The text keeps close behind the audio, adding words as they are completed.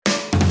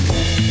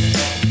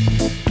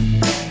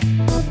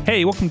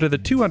Hey, welcome to the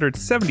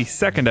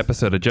 272nd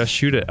episode of Just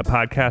Shoot It, a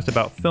podcast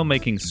about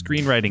filmmaking,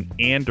 screenwriting,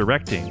 and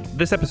directing.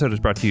 This episode is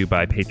brought to you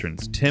by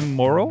patrons Tim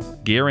Morrill,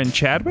 Garen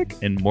Chadwick,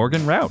 and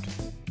Morgan Rout.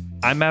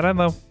 I'm Matt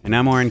Enlow. And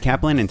I'm Warren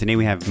Kaplan, and today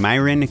we have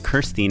Myron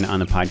Kerstien on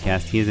the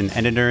podcast. He is an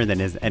editor that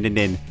has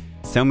edited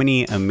so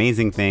many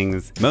amazing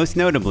things, most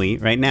notably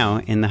right now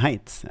In the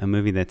Heights, a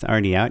movie that's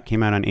already out,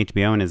 came out on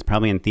HBO and is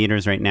probably in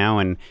theaters right now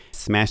and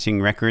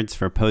smashing records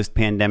for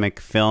post-pandemic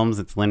films.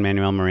 It's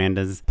Lin-Manuel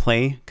Miranda's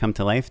play come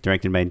to life,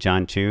 directed by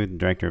John Chu, the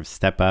director of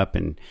Step Up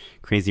and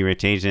Crazy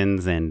Rich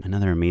Asians and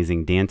another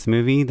amazing dance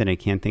movie that I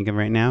can't think of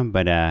right now.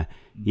 But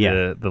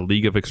yeah. The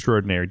League of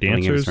Extraordinary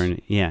Dancers.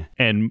 Yeah.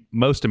 And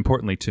most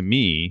importantly to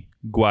me,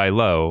 Gwai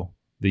Lo,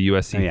 the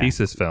USC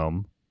thesis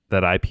film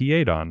that I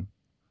PA'd on.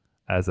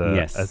 As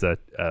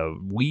a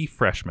wee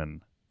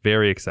freshman.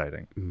 Very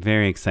exciting.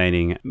 Very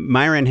exciting.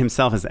 Myron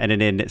himself has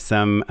edited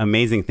some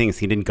amazing things.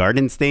 He did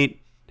Garden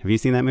State. Have you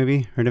seen that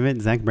movie? Heard of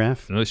it? Zach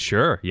Braff? Oh,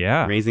 sure,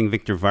 yeah. Raising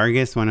Victor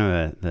Vargas, one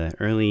of the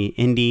early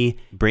indie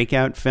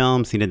breakout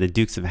films. He did The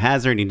Dukes of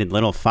Hazzard. He did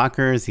Little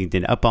Fockers. He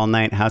did Up All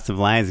Night, House of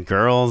Lies,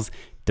 Girls,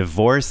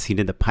 Divorce. He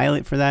did the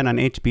pilot for that on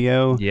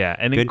HBO. Yeah,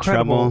 and Good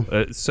incredible.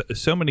 Trouble.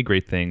 So many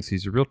great things.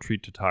 He's a real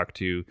treat to talk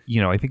to.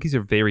 You know, I think he's a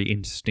very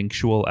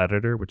instinctual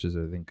editor, which is,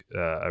 I think,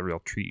 a real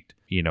treat.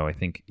 You know, I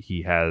think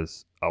he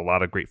has a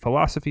lot of great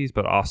philosophies,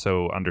 but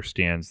also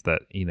understands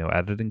that, you know,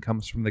 editing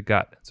comes from the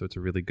gut. So it's a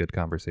really good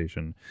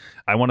conversation.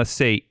 I want to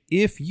say,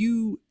 if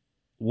you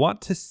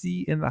want to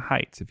see In the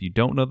Heights, if you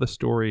don't know the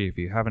story, if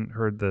you haven't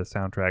heard the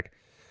soundtrack,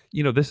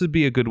 you know, this would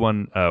be a good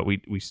one.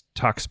 We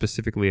talk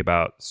specifically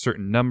about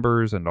certain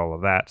numbers and all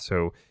of that.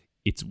 So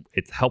it's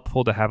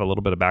helpful to have a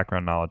little bit of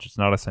background knowledge. It's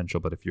not essential,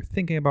 but if you're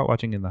thinking about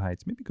watching In the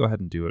Heights, maybe go ahead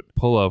and do it.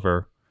 Pull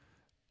over,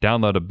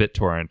 download a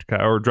BitTorrent,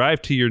 or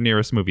drive to your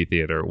nearest movie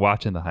theater,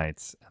 watch In the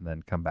Heights, and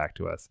then come back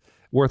to us.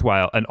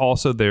 Worthwhile. And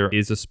also there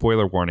is a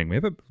spoiler warning. We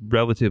have a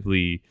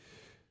relatively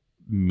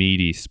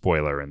meaty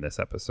spoiler in this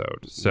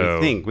episode. So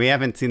we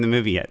haven't seen the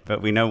movie yet,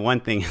 but we know one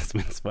thing has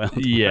been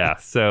spoiled. Yeah,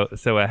 so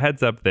a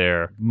heads up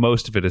there.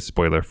 Most of it is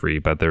spoiler free,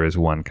 but there is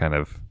one kind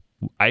of,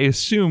 I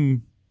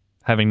assume,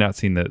 having not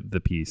seen the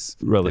piece,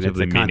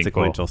 relatively it's a meaningful.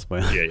 consequential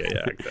spoiler.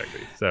 Yeah,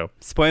 exactly. So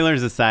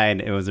spoilers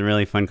aside, it was a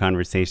really fun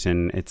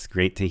conversation. It's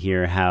great to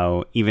hear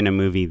how even a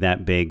movie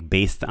that big,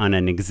 based on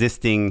an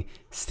existing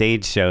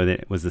stage show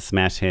that was a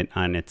smash hit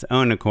on its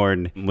own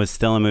accord, was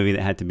still a movie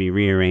that had to be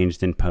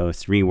rearranged in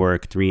post,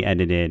 reworked,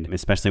 re-edited,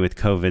 especially with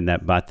COVID.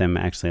 That bought them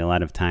actually a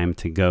lot of time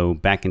to go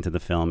back into the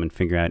film and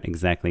figure out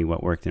exactly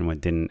what worked and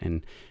what didn't.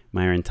 And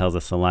Myron tells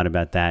us a lot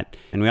about that.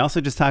 And we also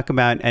just talk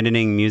about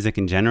editing music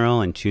in general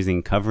and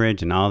choosing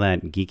coverage and all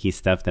that geeky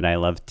stuff that I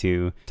love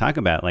to talk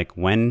about, like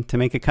when to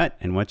make a cut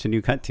and what should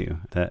you cut to.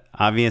 The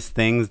obvious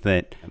things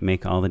that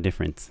make all the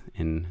difference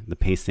in the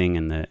pacing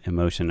and the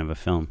emotion of a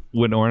film.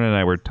 When Oren and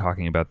I were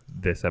talking about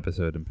this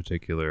episode in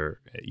particular,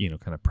 you know,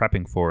 kind of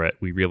prepping for it,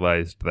 we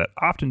realized that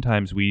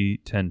oftentimes we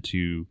tend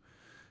to,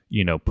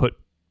 you know, put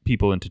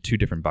people into two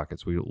different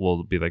buckets.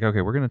 We'll be like,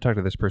 okay, we're going to talk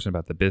to this person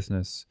about the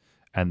business,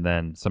 and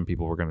then some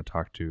people we're going to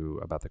talk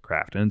to about the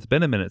craft. And it's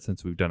been a minute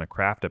since we've done a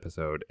craft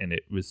episode, and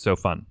it was so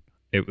fun.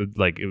 It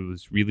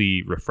was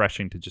really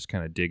refreshing to just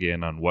kind of dig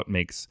in on what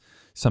makes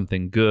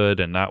something good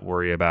and not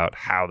worry about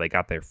how they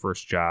got their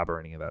first job or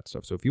any of that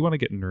stuff. So if you want to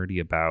get nerdy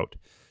about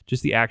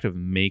just the act of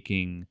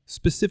making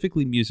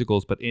specifically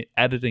musicals, but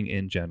editing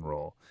in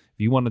general, if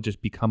you want to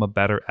just become a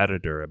better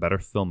editor, a better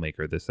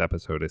filmmaker, this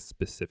episode is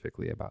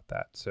specifically about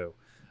that. So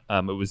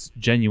it was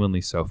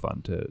genuinely so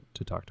fun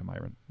to talk to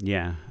Myron.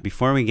 Yeah.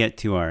 Before we get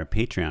to our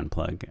Patreon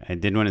plug, I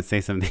did want to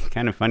say something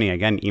kind of funny. I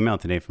got an email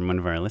today from one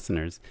of our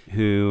listeners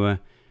who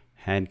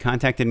had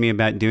contacted me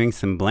about doing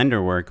some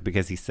Blender work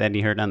because he said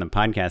he heard on the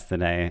podcast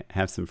that I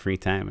have some free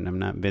time and I'm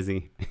not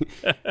busy.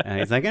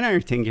 He's like, I know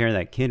you're taking care of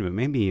that kid, but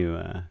maybe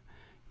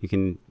you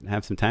can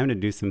have some time to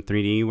do some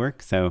 3D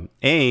work. So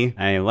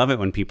I love it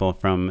when people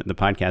from the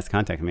podcast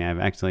contact me.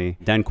 I've actually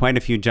done quite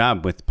a few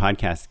jobs with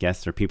podcast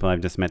guests or people I've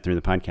just met through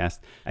the podcast.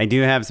 I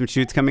do have some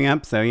shoots coming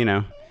up. So, you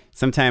know,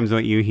 sometimes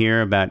what you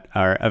hear about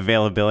our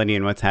availability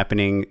and what's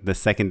happening the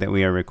second that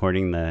we are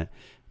recording the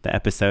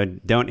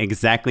episode don't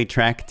exactly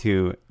track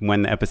to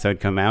when the episode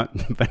come out,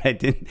 but I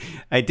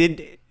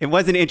did. It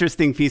was an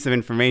interesting piece of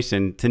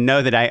information to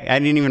know that I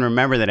didn't even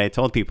remember that I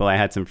told people I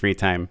had some free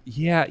time.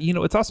 Yeah, you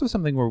know, it's also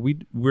something where we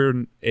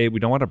don't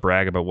want to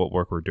brag about what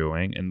work we're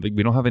doing, and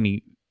we don't have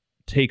any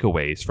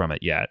takeaways from it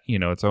yet. You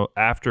know, so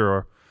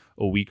after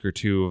a week or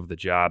two of the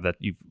job that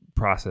you've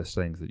processed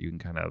things that you can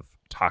kind of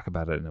talk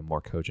about it in a more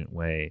cogent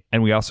way.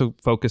 And we also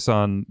focus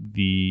on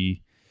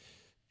the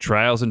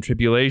trials and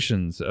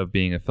tribulations of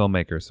being a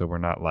filmmaker. So we're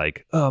not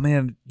like, oh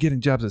man, getting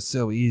jobs is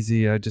so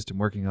easy. I just am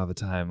working all the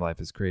time.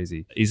 Life is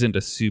crazy. Isn't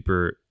a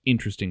super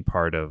interesting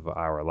part of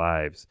our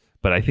lives.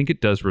 But I think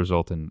it does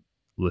result in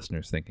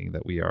listeners thinking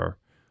that we are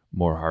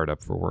more hard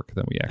up for work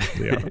than we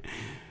actually are.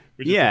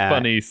 Which is a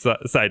funny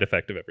side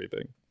effect of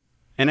everything.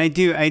 And I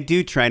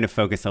do try to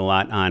focus a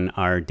lot on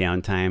our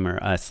downtime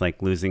or us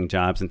like losing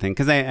jobs and things.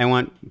 Because I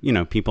want, you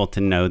know, people to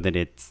know that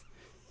it's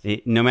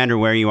No matter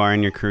where you are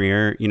in your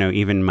career,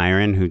 even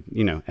Myron, who,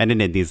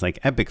 edited these like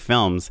epic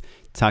films,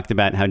 talked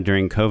about how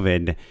during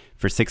COVID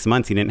for 6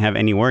 months, he didn't have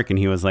any work. And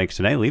he was like,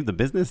 should I leave the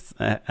business?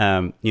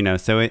 Knowing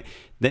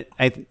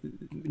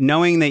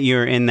that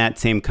you're in that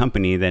same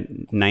company,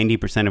 that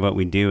 90% of what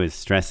we do is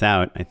stress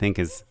out, I think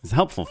is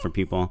helpful for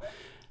people.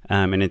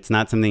 And it's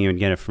not something you would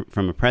get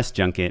from a press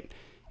junket.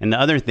 And the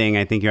other thing,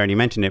 I think you already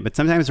mentioned it, but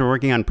sometimes we're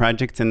working on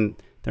projects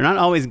and they're not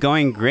always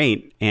going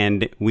great,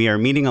 and we are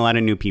meeting a lot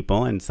of new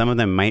people, and some of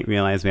them might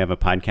realize we have a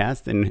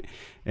podcast, and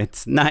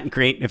it's not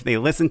great if they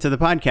listen to the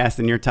podcast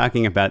and you're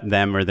talking about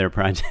them or their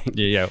project.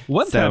 Yeah.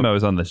 One time I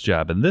was on this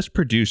job, and this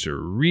producer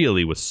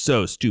really was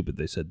so stupid.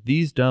 They said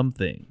these dumb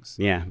things.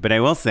 Yeah, but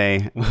I will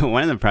say,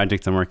 one of the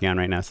projects I'm working on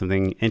right now,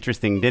 something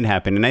interesting did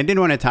happen, and I did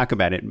want to talk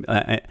about it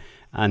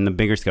on the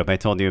bigger scope. I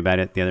told you about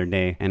it the other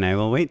day, and I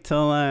will wait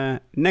till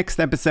next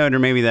episode or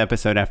maybe the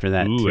episode after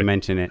that to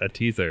mention it. A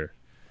teaser.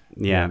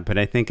 Yeah, but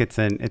I think it's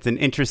an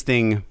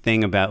interesting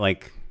thing about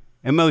like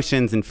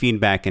emotions and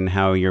feedback and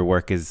how your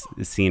work is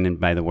seen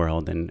by the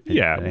world. And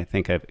I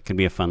think it could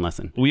be a fun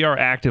lesson. We are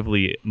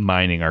actively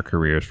mining our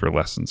careers for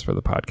lessons for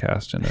the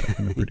podcast in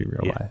a pretty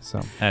real way. So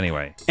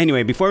anyway,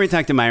 before we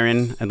talk to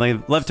Myron,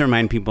 I'd love to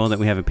remind people that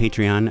we have a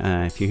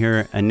Patreon. If you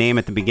hear a name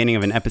at the beginning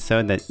of an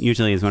episode, that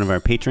usually is one of our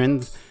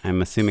patrons.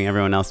 I'm assuming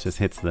everyone else just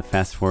hits the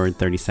fast forward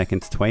 30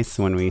 seconds twice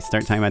when we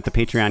start talking about the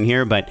Patreon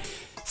here, but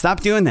stop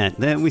doing that.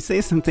 We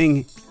say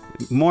something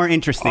more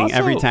interesting also,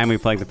 every time we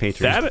plug the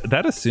Patreon.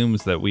 That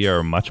assumes that we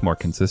are much more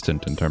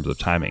consistent in terms of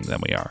timing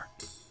than we are.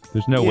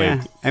 There's no way.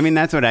 I mean,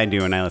 that's what I do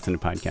when I listen to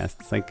podcasts.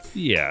 It's like,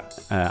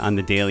 on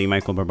the daily,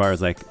 Michael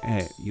Barbara's like,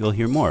 hey, you'll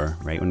hear more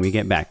right when we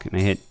get back. And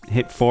I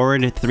hit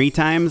forward 3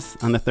 times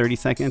on the 30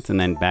 seconds and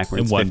then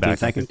backwards and 15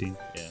 seconds. 15.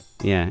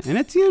 Yeah, and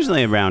it's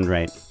usually around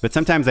right. But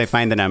sometimes I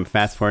find that I'm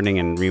fast forwarding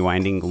and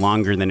rewinding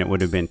longer than it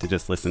would have been to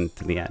just listen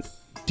to the ad.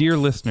 Dear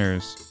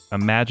listeners,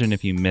 imagine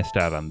if you missed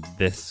out on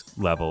this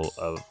level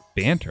of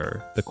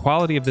banter. The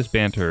quality of this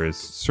banter is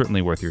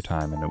certainly worth your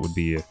time, and it would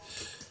be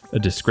a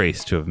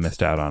disgrace to have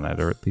missed out on it,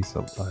 or at least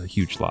a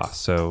huge loss.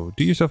 So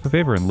do yourself a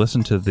favor and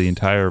listen to the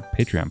entire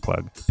Patreon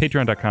plug.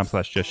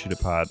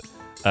 Patreon.com/JustShootItPod.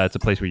 It's a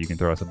place where you can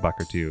throw us $1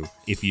 or $2.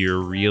 If you're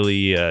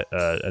really a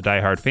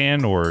diehard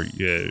fan, or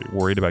you're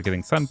worried about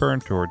getting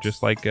sunburnt, or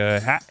just like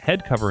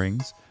head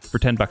coverings, for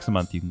 $10 a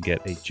month, you can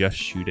get a Just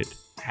Shoot It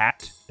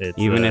hat.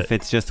 Even if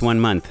it's just 1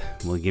 month,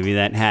 we'll give you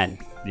that hat.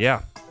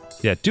 Yeah.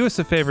 Do us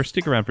a favor.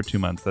 Stick around for 2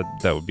 months.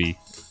 That would be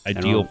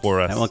ideal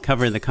for us. That will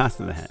cover the cost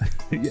of the hat.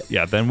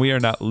 Yeah. Then we are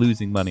not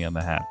losing money on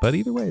the hat. But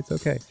either way, it's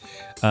okay.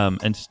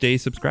 And stay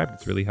subscribed.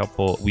 It's really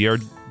helpful. We are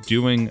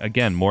doing,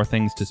 again, more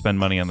things to spend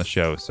money on the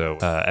show. So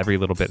every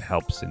little bit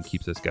helps and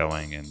keeps us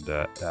going, and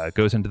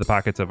goes into the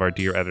pockets of our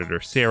dear editor,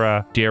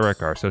 Sarah,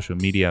 Derek, our social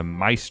media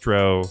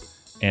maestro,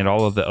 and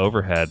all of the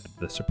overhead,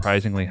 the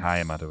surprisingly high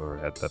amount of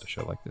overhead that a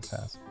show like this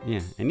has.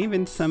 Yeah, and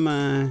even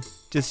some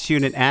Just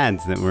Shoot It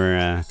ads that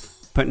we're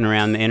putting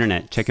around the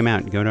internet. Check them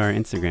out. Go to our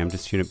Instagram,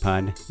 Just Shoot It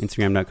Pod,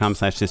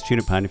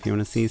 Instagram.com/JustShootItPod if you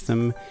want to see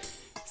some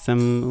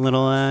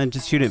little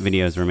Just Shoot It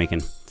videos we're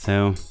making.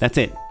 So that's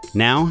it.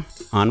 Now,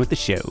 on with the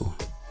show.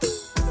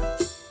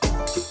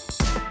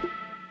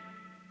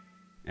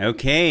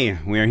 Okay,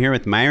 we are here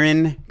with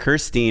Myron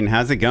Kerstien.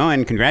 How's it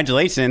going?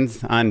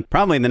 Congratulations on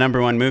probably the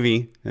 #1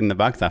 movie in the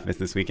box office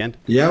this weekend.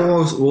 Yeah,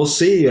 we'll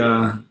see.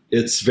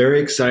 It's very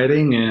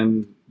exciting,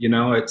 and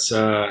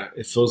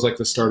it feels like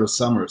the start of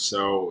summer.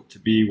 So to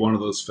be one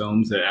of those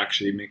films that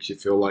actually makes you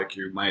feel like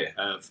you might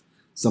have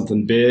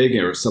something big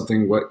or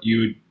something what you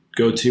would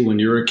go to when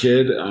you were a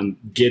kid,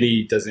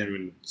 Giddy doesn't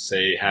even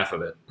say half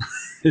of it.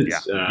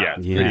 It's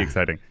pretty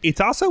exciting. It's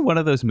also one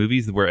of those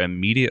movies where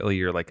immediately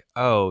you're like,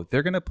 oh,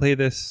 they're gonna play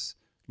this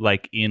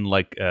like in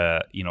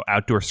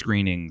outdoor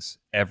screenings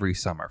every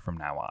summer from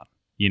now on.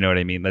 You know what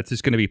I mean? That's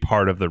just going to be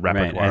part of the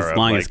repertoire. Right, as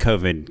long as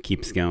COVID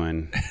keeps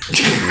going.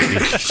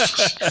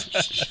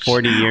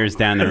 40 years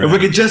down the road. If we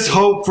could just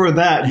hope for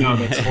that. No,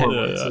 that's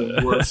horrible. It's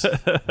the worst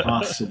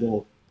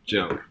possible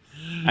joke.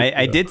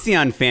 I did see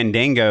on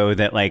Fandango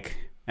that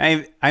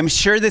I'm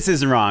sure this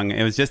is wrong.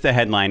 It was just a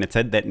headline. It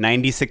said that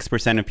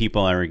 96% of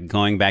people are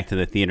going back to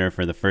the theater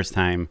for the first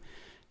time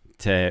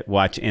to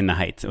watch In the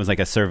Heights. It was like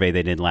a survey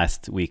they did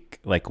last week.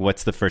 Like,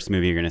 what's the first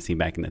movie you're going to see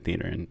back in the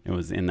theater? And it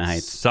was In the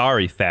Heights.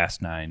 Sorry,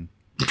 Fast 9.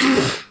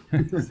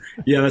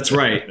 Yeah, that's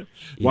right.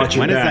 Watch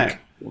your back.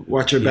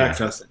 Watch your back,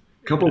 Fast.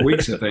 Couple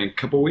weeks, I think.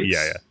 Couple weeks.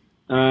 Yeah.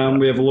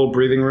 We have a little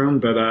breathing room,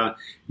 but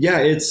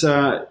it's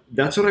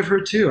that's what I've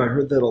heard too. I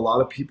heard that a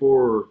lot of people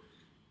are,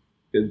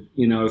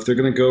 if they're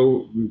going to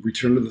go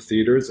return to the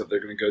theaters, if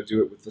they're going to go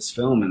do it with this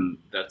film, and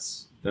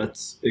that's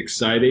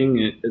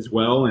exciting as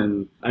well.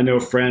 And I know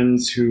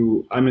friends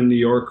who, I'm in New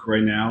York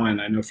right now, and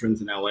I know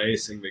friends in LA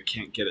saying they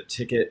can't get a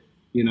ticket,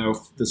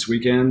 this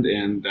weekend.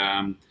 And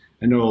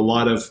I know a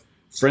lot of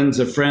friends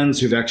of friends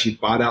who've actually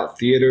bought out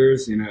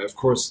theaters. Of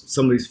course,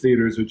 some of these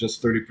theaters are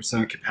just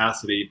 30%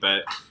 capacity,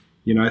 but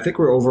I think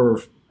we're going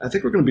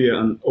to be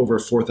on over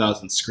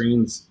 4,000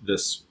 screens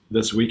this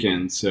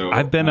weekend. So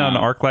I've been on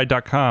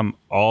arclight.com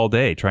all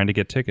day trying to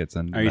get tickets,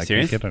 and are you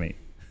serious? Can't get any.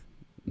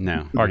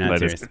 No, you're not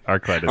serious.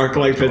 ArcLight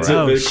ArcLight is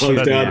it's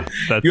closed down. Yeah.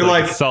 That's You're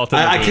like salt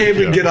I can't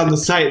even get on the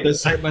site. The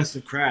site must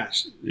have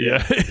crashed. Yeah,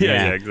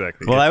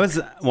 exactly. Well, I was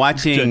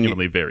watching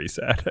genuinely very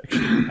sad,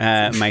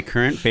 actually. My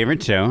current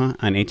favorite show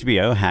on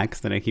HBO,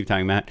 Hacks, that I keep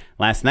talking about,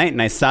 last night,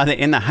 and I saw that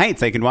In the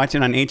Heights, I could watch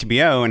it on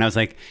HBO, and I was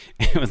like,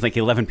 it was like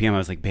 11 p.m. I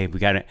was like, babe, we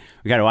gotta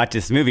watch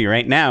this movie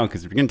right now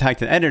because we're gonna talk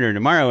to the editor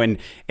tomorrow, and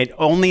it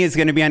only is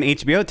gonna be on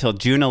HBO till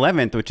June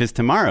 11th, which is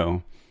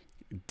tomorrow.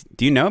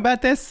 Do you know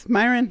about this,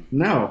 Myron?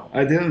 No,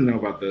 I didn't know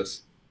about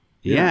this.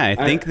 Yeah, I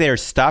think they're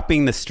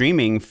stopping the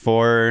streaming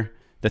for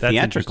the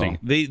theatrical.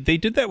 They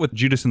did that with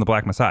Judas and the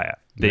Black Messiah.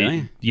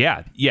 Really?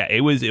 Yeah.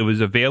 It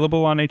was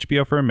available on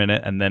HBO for a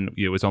minute, and then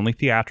it was only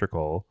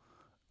theatrical,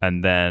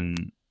 and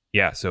then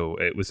so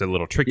it was a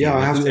little tricky. Yeah,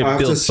 I have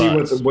to see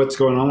what's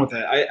going on with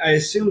that. I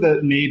assume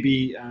that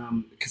maybe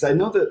because I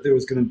know that there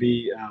was going to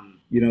be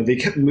they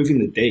kept moving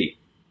the date.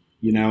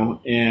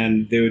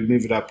 And they would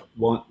move it up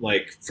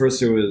first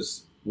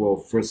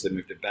they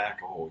moved it back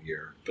a whole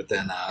year, but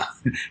then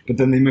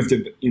they moved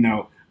it,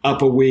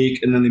 up a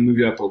week, and then they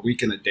moved it up a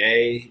week and a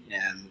day.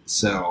 And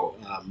so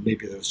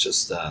maybe there was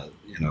just,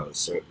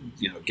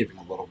 giving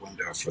a little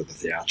window for the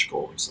theatrical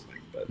or something.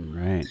 But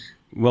right.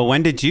 Well,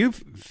 when did you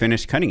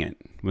finish cutting it?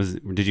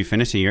 Did you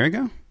finish a year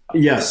ago?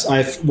 Yes.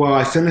 I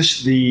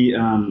finished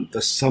the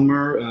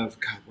summer of,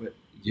 God, what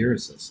year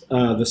is this?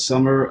 The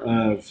summer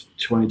of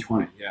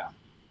 2020. Yeah.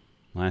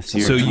 Last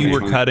year. So you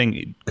were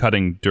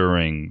cutting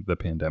during the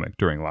pandemic,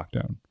 during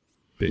lockdown,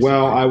 basically.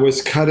 Well, I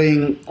was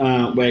cutting.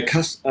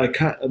 I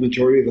cut a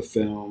majority of the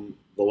film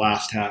the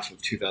last half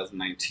of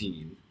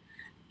 2019,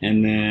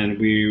 and then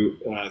we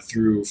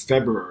through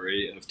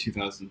February of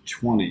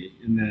 2020,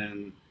 and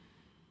then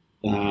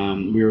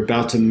we were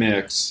about to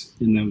mix,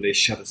 and then they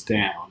shut us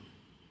down.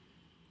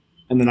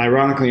 And then,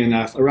 ironically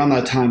enough, around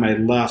that time, I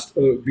left.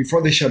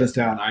 Before they shut us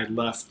down, I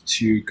left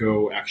to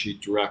go actually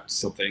direct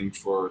something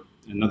for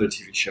another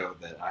TV show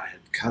that I had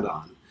cut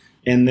on.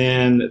 And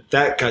then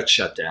that got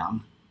shut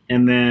down.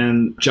 And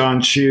then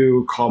John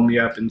Chu called me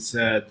up and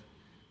said,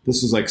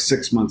 this was like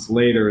 6 months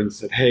later, and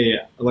said, hey,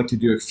 I'd like to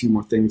do a few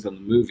more things on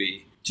the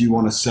movie. Do you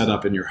want to set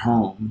up in your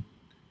home?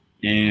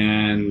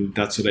 And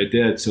that's what I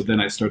did. So then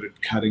I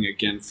started cutting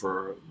again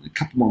for a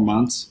couple more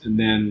months. And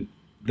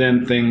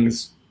then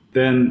things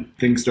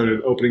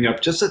started opening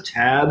up just a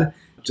tad,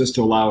 just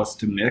to allow us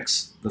to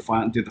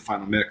do the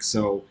final mix.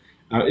 So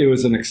it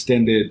was an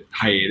extended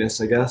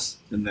hiatus, I guess.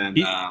 And then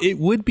it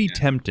would be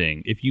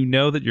tempting if you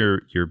know that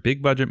your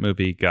big budget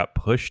movie got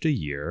pushed a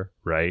year,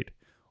 right?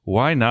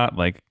 Why not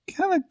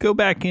kind of go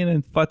back in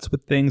and futz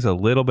with things a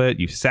little bit?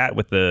 You sat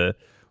with the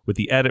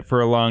edit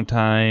for a long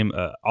time.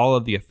 All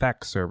of the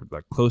effects are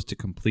close to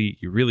complete.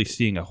 You're really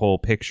seeing a whole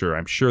picture.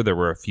 I'm sure there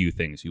were a few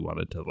things you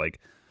wanted to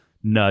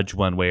nudge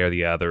one way or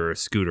the other or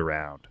scoot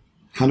around.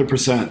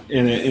 100%.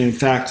 And in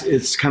fact,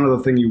 it's kind of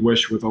the thing you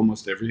wish with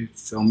almost every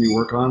film you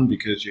work on,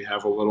 because you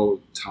have a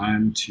little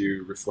time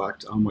to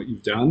reflect on what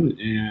you've done.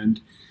 And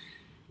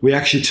we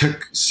actually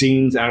took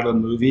scenes out of the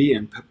movie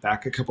and put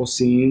back a couple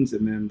scenes.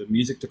 And then the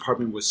music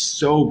department was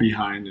so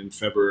behind in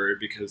February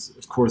because,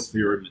 of course,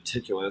 they were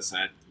meticulous.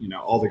 I had,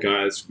 all the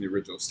guys from the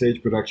original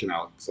stage production,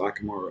 Alex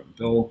Lacamoire and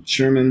Bill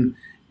Sherman.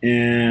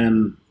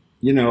 And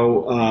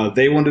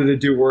they wanted to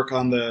do work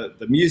on the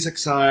music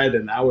side,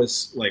 and I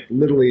was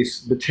literally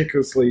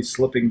meticulously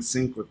slipping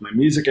sync with my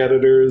music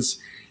editors,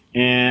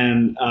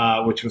 and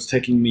which was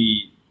taking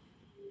me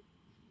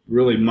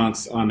really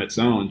months on its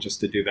own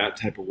just to do that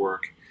type of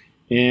work.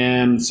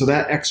 And so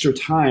that extra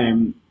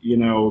time,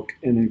 and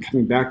then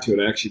coming back to it,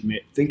 I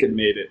actually think it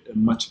made it a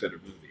much better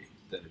movie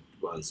than it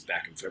was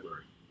back in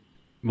February.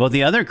 Well,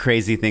 the other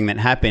crazy thing that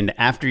happened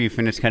after you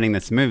finished cutting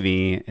this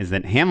movie is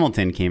that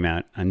Hamilton came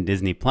out on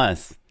Disney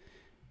Plus.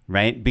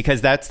 Right?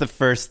 Because that's the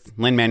first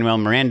Lin-Manuel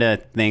Miranda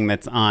thing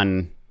that's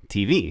on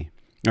TV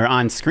or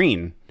on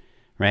screen,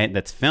 right?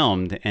 That's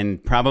filmed.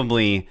 And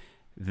probably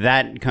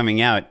that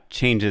coming out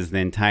changes the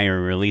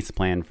entire release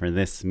plan for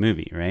this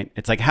movie, right?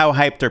 It's how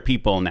hyped are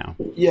people now?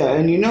 Yeah,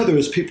 and there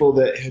was people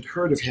that had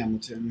heard of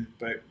Hamilton,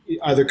 but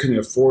either couldn't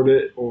afford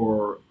it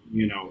or,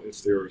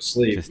 if they were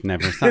asleep. Just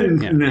never saw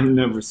it. Yeah.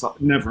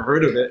 never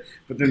heard of it.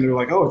 But then they're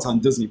like, oh, it's on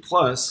Disney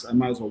Plus. I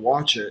might as well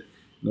watch it.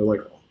 And they're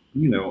like,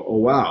 oh,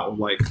 wow.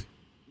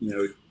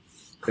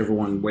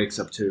 Everyone wakes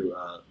up to,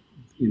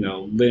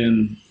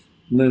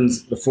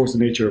 Lin's The Force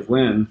of Nature of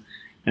Lin.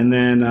 And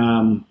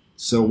then,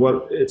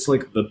 it's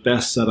the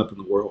best setup in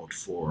the world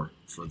for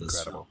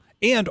this film.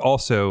 And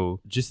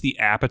also just the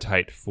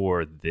appetite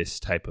for this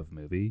type of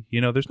movie.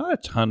 There's not a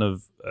ton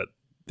of,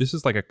 this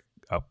is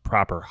a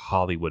proper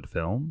Hollywood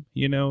film,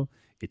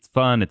 It's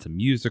fun, it's a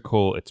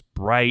musical, it's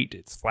bright,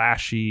 it's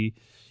flashy,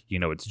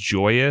 it's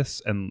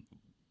joyous, and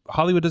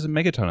Hollywood doesn't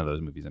make a ton of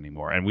those movies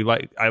anymore, and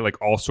I like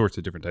all sorts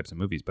of different types of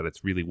movies, but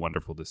it's really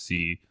wonderful to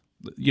see,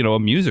 a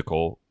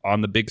musical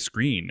on the big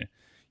screen.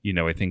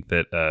 I think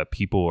that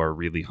people are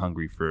really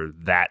hungry for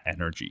that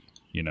energy.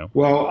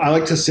 Well, I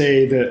like to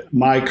say that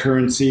my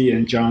currency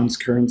and John's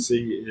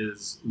currency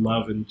is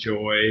love and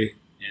joy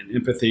and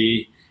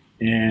empathy,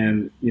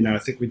 And, I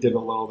think we did a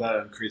little of that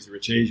on Crazy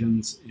Rich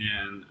Asians.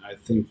 And I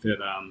think that,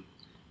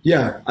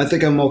 I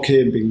think I'm okay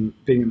in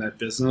being in that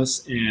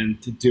business,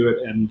 and to do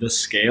it in this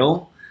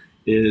scale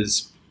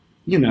is,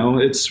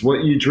 it's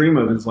what you dream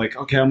of. It's like,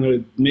 okay, I'm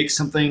going to make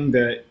something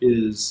that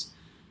is,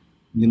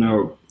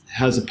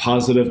 has a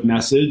positive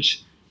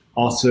message,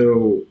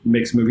 also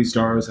makes movie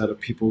stars out of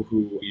people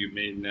who you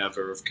may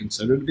never have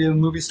considered to be a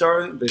movie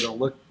star. They don't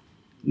look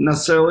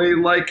necessarily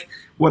like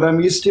what I'm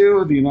used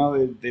to.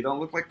 They don't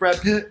look like Brad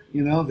Pitt.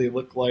 They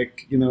look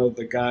like,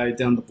 the guy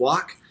down the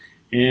block.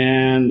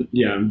 And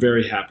yeah, I'm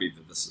very happy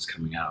that this is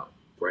coming out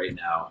right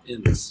now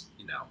in this,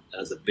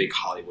 as a big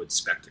Hollywood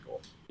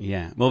spectacle.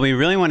 Yeah. Well, we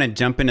really want to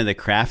jump into the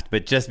craft,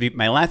 but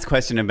my last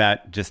question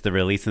about just the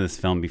release of this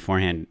film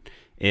beforehand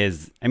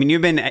is, I mean,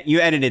 you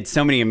edited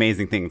so many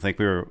amazing things. Like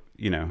we were,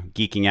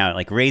 geeking out,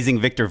 like Raising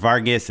Victor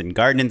Vargas and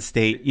Garden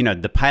State,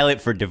 the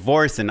pilot for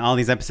Divorce and all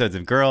these episodes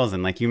of Girls.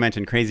 And like you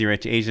mentioned, Crazy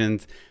Rich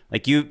Asians,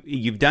 like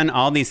you've done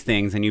all these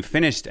things and you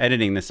finished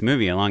editing this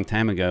movie a long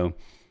time ago.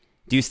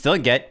 Do you still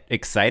get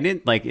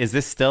excited? Like, is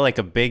this still like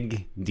a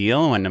big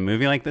deal when a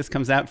movie like this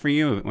comes out for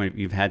you, when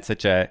you've had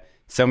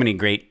so many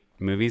great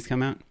movies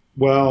come out?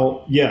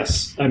 Well,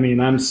 yes. I mean,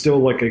 I'm still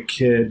like a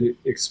kid,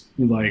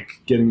 like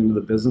getting into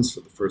the business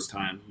for the first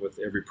time with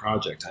every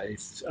project. I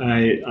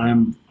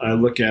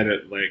look at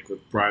it like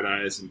with bright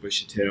eyes and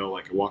bushy tail.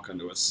 Like I walk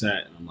onto a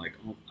set and I'm like,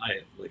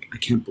 I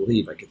can't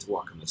believe I get to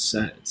walk on the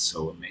set. It's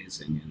so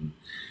amazing.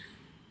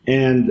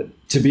 And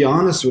to be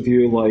honest with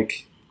you,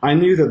 like I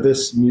knew that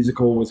this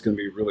musical was going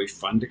to be really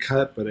fun to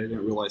cut, but I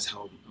didn't realize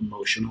how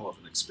emotional of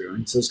an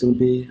experience it was going to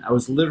be. I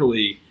was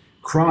literally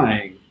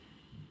crying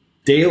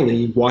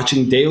daily,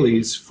 watching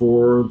dailies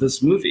for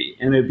this movie,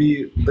 and it'd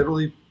be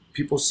literally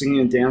people singing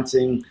and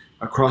dancing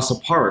across a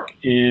park.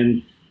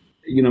 And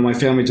my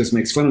family just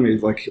makes fun of me,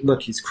 like,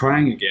 look, he's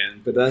crying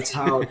again. But that's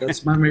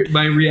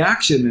my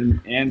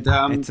reaction. And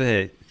I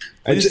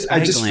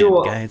just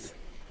feel, guys.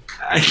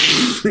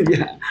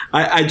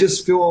 I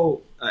just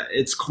feel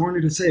it's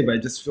corny to say, but I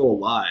just feel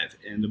alive.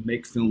 And to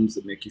make films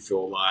that make you feel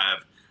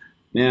alive,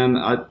 man,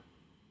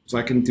 if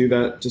I can do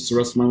that just the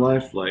rest of my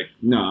life, like,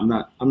 no,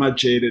 I'm not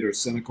jaded or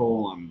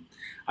cynical.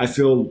 I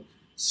feel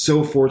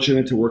so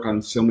fortunate to work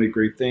on so many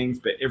great things,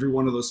 but every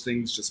one of those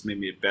things just made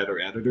me a better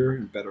editor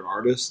and better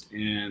artist.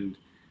 And,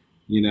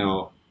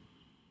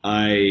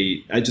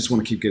 I just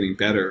want to keep getting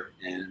better,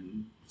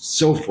 and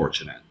so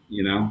fortunate,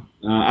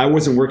 I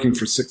wasn't working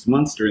for 6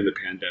 months during the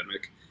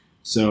pandemic.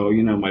 So,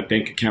 my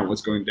bank account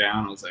was going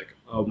down. I was like,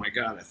 oh my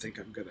God, I think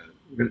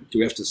do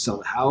we have to sell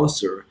the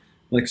house, or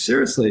like,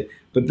 seriously?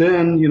 But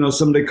then,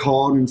 somebody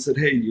called and said,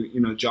 hey,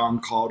 John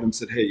called and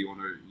said, hey, you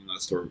want to,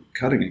 start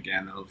cutting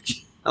again? And I was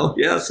like, oh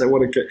yes, I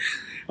want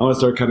to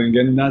start cutting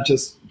again. Not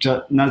just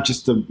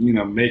to,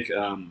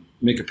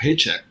 make a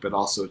paycheck, but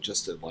also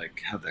just to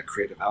like have that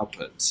creative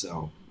output.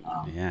 So,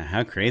 yeah.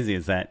 How crazy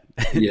is that?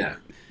 Yeah.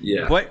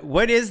 Yeah.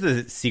 What is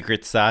the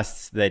secret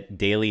sauce that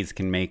dailies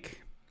can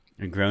make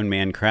a grown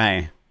man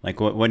cry? Like,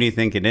 what do you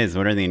think it is?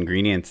 What are the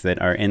ingredients that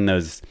are in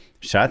those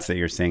shots that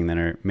you're saying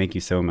that make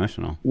you so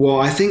emotional? Well,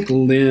 I think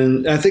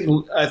Lin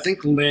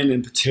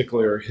in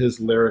particular, his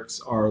lyrics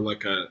are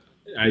like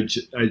I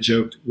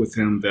joked with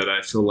him that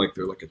I feel like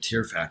they're like a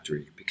tear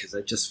factory, because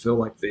I just feel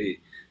like they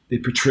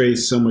portray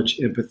so much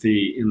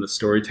empathy in the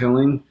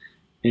storytelling.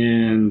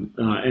 And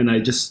I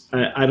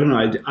don't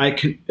know, I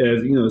can,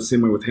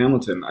 same way with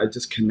Hamilton, I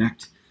just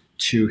connect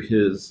to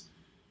his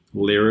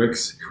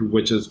lyrics,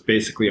 which is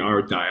basically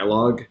our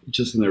dialogue,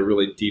 just in a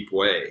really deep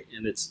way.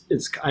 And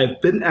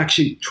I've been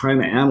actually trying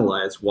to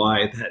analyze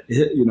why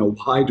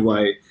why do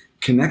I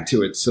connect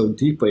to it so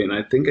deeply? And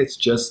I think it's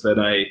just that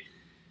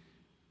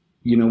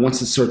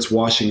once it starts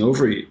washing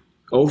over you,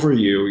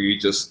 you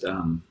just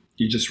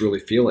really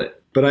feel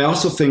it. But I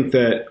also think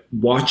that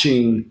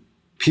watching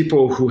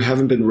people who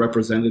haven't been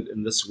represented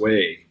in this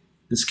way,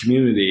 this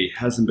community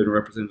hasn't been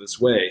represented this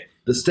way,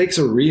 the stakes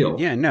are real.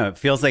 Yeah, no, it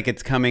feels like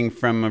it's coming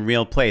from a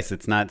real place.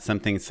 It's not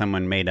something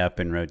someone made up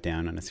and wrote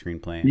down on a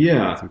screenplay.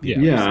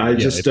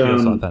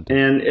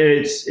 And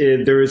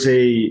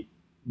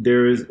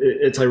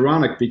it's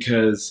ironic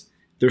because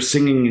they're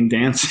singing and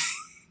dancing.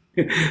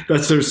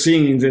 That's their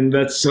scenes, and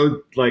that's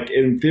so, like,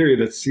 in theory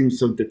that seems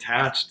so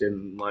detached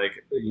and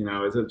like,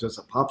 is it just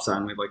a pop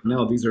song? Like,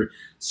 no, these are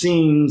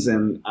scenes.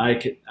 And I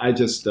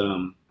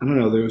don't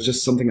know, there was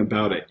just something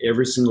about it.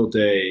 Every single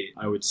day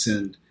I would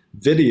send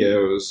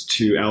videos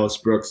to Alice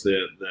Brooks,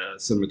 the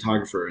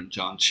cinematographer, and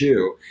John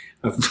Chu,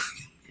 of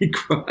me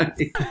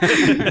crying.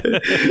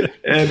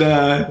 and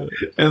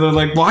they're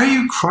like, why are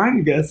you crying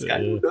again?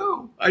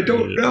 I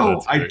don't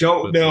know.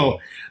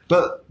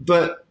 But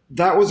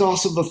that was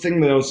also the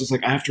thing that I was just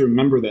like, I have to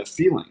remember that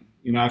feeling.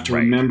 I have to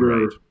remember.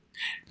 Right.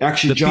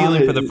 Actually, the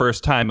feeling for the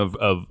first time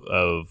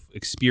of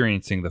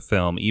experiencing the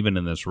film, even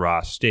in this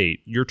raw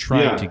state, you're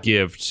trying to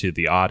give to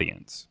the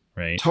audience,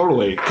 right?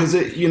 Totally, because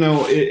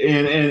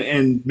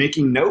and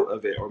making note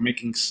of it or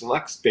making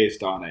selects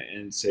based on it,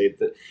 and say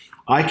that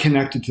I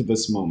connected to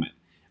this moment.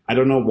 I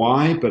don't know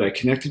why, but I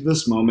connected to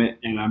this moment,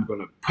 and I'm going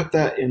to put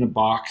that in a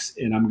box,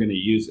 and I'm going to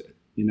use it.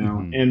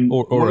 And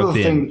or one a of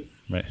the bin. things,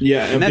 Right.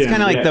 yeah, And that's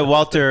kind of like the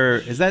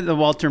Walter. Is that the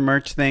Walter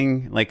Murch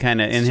thing? Like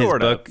kind of in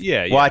Sort his of. book.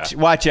 Yeah.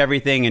 Watch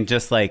everything and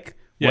just like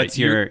what's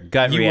your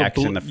gut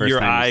reaction the first your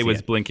time you eye see was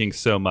it? blinking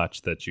so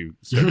much that you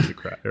started to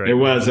cry. Right? It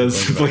was. I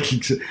was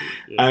Blinking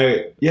blinking.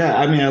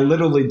 I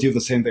literally do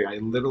the same thing. I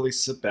literally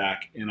sit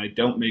back and I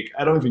don't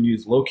even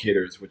use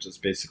locators, which is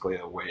basically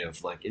a way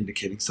of like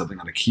indicating something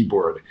on a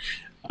keyboard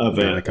of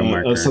like a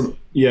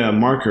marker.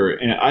 Marker.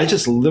 And I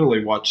just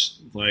literally watch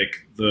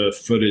like the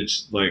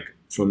footage like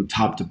from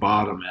top to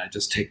bottom, and I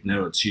just take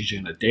notes, usually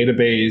in a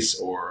database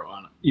or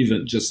on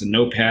even just a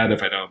notepad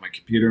if I don't have my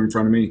computer in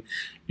front of me,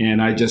 and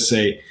I just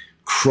say,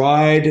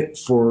 cried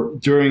for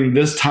during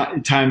this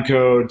time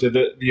code to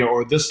the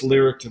or this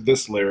lyric to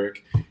this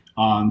lyric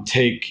on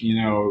take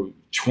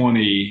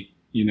 20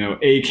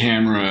 a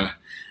camera,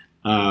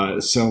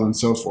 so on and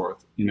so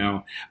forth.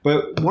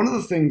 But one of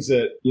the things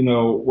that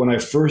when I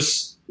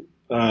first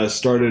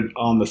started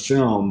on the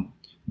film,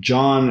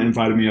 John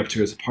invited me up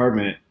to his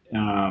apartment.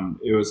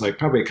 It was like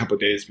probably a couple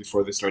of days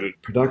before they started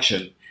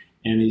production.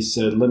 And he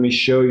said, let me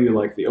show you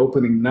like the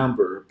opening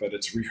number, but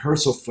it's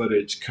rehearsal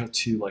footage cut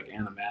to like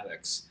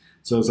animatics.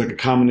 So it's like a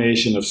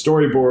combination of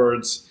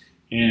storyboards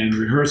and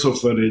rehearsal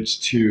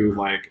footage to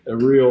like a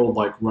real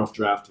like rough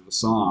draft of the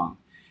song.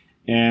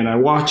 And I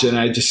watched it and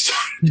I just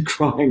started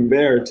crying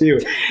there too.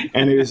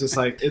 And it was just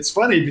like, it's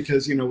funny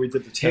because, we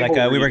did the table.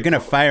 Like we were going to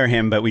fire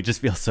him, but we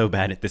just feel so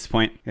bad at this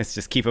point. Let's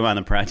just keep him on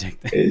the project.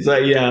 It's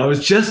like, he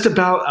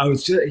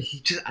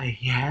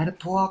had to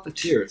pull out the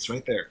tears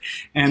right there.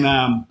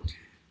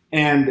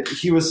 And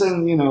he was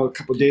saying, a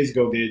couple of days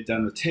ago, they had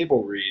done the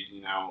table read,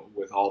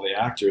 with all the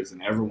actors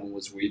and everyone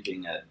was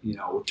weeping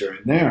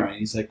during there. And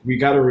he's like, we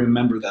got to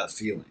remember that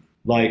feeling.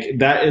 Like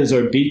that is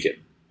our beacon.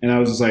 And I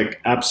was just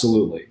like,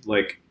 absolutely.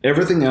 Like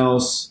everything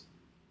else,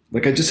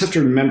 like I just have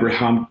to remember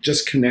how I'm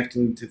just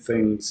connecting to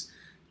things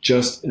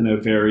just in a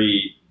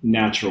very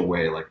natural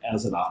way, like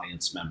as an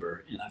audience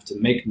member, and I have to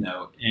make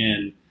note.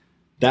 And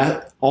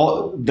that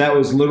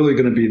was literally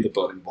going to be the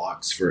building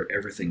blocks for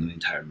everything in the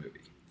entire movie.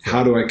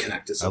 How do I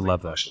connect to something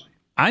emotionally?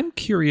 I'm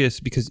curious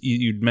because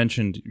you'd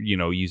mentioned,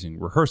 using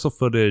rehearsal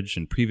footage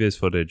and previous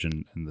footage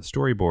and the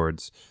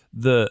storyboards,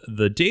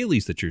 the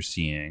dailies that you're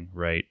seeing,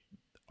 right?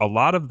 A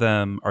lot of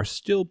them are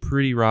still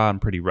pretty raw and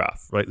pretty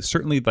rough, right?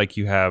 Certainly, like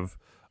you have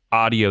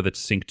audio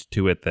that's synced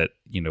to it that,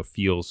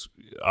 feels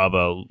of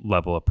a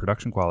level of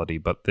production quality,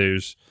 but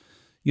there's,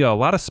 a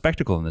lot of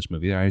spectacle in this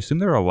movie. I assume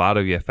there are a lot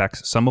of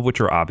effects, some of which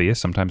are obvious.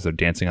 Sometimes they're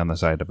dancing on the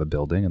side of a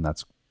building, and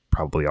that's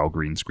probably all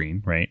green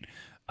screen, right?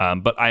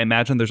 But I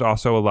imagine there's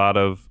also a lot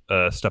of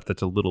stuff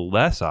that's a little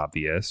less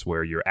obvious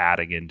where you're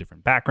adding in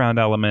different background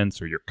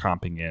elements or you're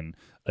comping in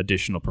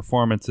additional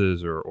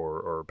performances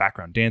or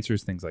background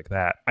dancers, things like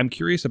that. I'm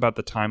curious about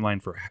the timeline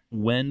for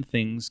when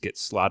things get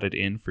slotted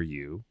in for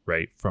you,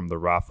 right, from the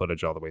raw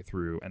footage all the way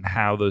through, and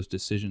how those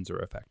decisions are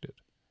affected.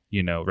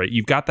 Right?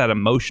 You've got that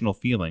emotional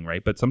feeling,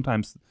 right? But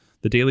sometimes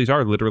the dailies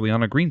are literally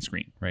on a green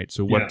screen, right?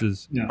 So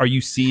are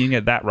you seeing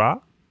it that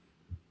raw?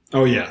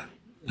 Oh, yeah,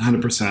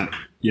 100%.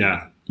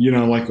 Yeah.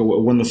 Like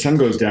when the sun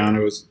goes down,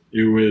 it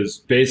was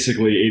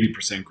basically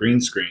 80% green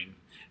screen,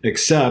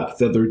 except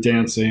that they're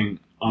dancing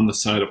on the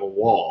side of a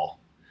wall.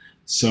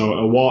 So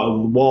a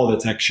wall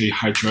that's actually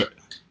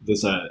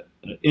there's an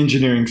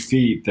engineering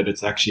feat that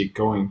it's actually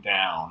going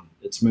down.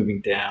 It's moving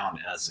down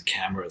as the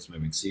camera is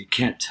moving, so you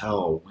can't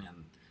tell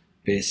when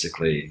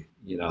basically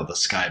the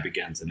sky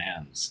begins and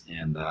ends.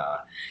 And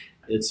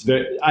it's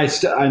very.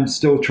 I'm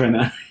still trying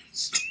to.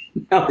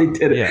 How they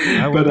did it.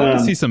 Yeah, I would love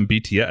to see some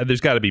BTS. There's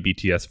got to be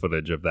BTS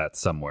footage of that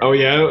somewhere. Oh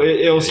yeah,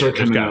 it'll start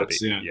coming out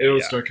soon. It'll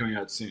start coming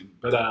out soon.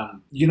 But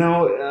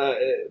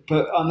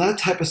but on that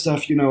type of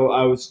stuff,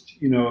 I was,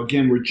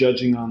 again, we're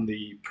judging on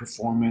the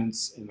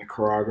performance and the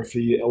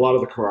choreography. A lot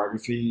of the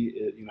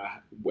choreography,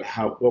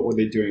 what were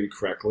they doing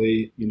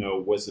correctly?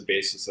 Was the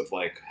basis of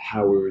like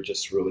how we were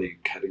just really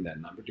cutting that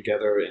number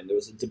together. And there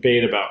was a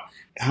debate about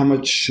how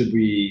much should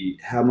we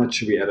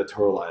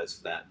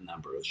editorialize that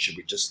number? Should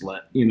we just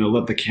let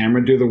the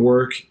camera do the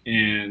work,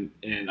 and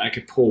I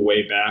could pull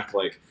way back.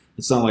 Like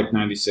it's not like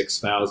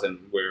 96,000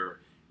 where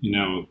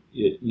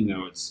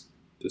it's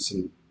there's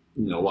some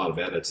a lot of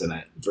edits in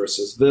it,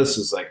 versus this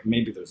is like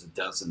maybe there's a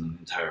dozen in the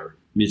entire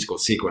musical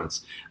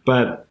sequence.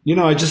 But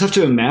I just have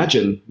to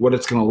imagine what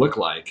it's going to look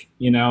like,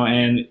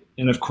 and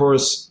of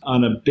course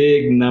on a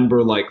big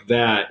number like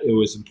that, it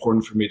was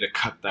important for me to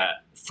cut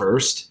that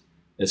first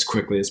as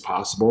quickly as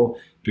possible,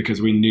 because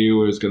we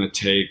knew it was going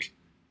to take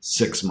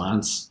 6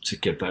 months to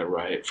get that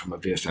right from a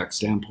VFX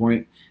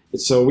standpoint.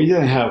 So we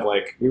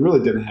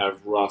really didn't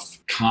have rough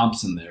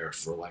comps in there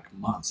for like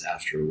months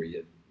after we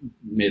had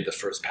made the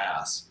first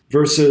pass,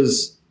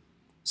 versus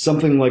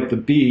something like The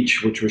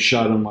Beach, which was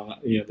shot in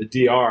the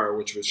DR,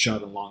 which was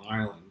shot in Long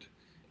Island.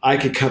 I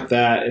could cut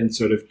that and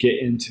sort of get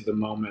into the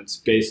moments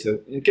based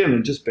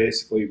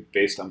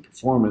on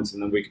performance,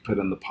 and then we could put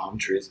in the palm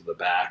trees at the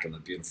back and the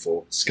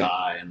beautiful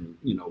sky and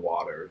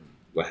water and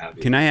what have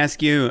you. Can I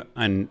ask you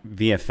on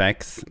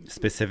VFX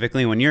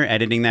specifically, when you're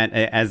editing that,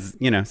 as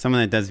someone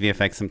that does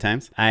VFX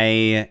sometimes,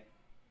 I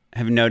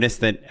have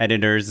noticed that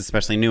editors,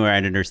 especially newer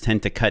editors,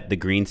 tend to cut the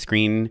green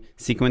screen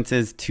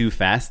sequences too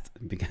fast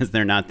because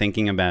they're not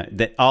thinking about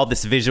that all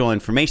this visual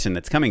information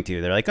that's coming to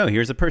you. They're like, oh,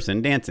 here's a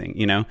person dancing,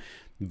 you know?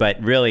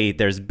 But really,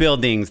 there's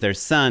buildings, there's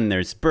sun,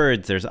 there's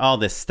birds, there's all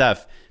this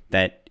stuff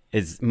that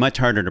is much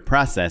harder to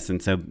process.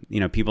 And so, you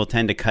know, people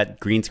tend to cut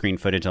green screen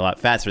footage a lot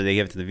faster. They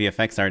give it to the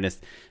VFX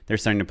artists. They're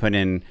starting to put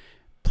in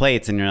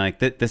plates, and you're like,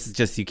 this is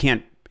just, you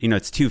can't, you know,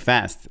 it's too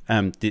fast.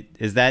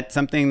 Is that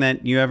something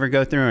that you ever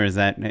go through, or is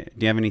that, do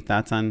you have any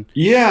thoughts on?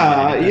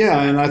 Yeah.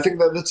 And I think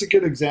that's a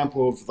good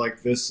example of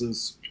like, this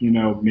is, you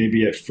know,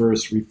 maybe at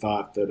first we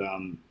thought that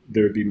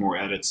there would be more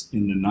edits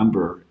in the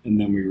number. And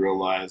then we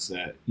realized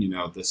that, you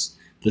know,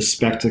 the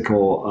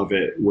spectacle of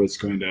it was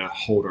going to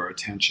hold our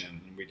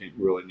attention, and we didn't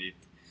really need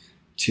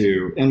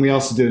to. And we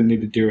also didn't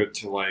need to do it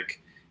to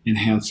like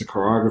enhance the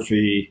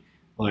choreography.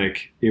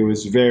 Like it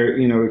was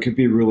very, you know, it could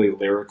be really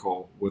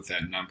lyrical with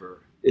that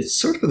number. It's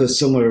sort of a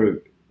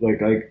similar,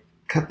 like I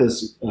cut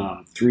this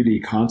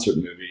 3D concert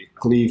movie,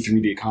 Glee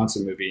 3D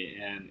concert movie,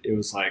 and it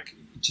was like,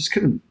 you just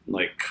couldn't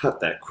like cut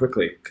that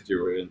quickly because you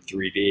were in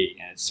 3D.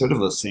 And it's sort of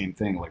the same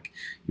thing. Like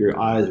your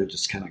eyes would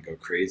just kind of go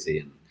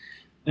crazy.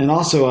 And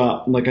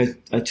also, like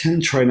I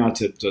tend to try not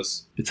to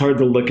just, it's hard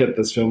to look at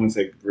this film and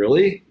say,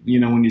 really? You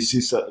know, when you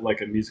see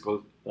like a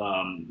musical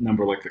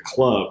number like The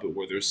Club,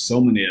 where there's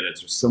so many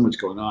edits, there's so much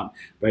going on,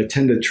 but I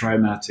tend to try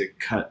not to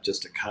cut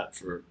just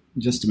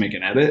to make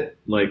an edit,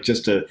 like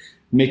just to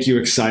make you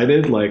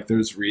excited. Like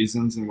there's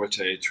reasons in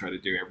which I try to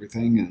do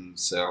everything. And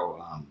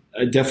so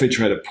I definitely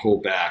try to pull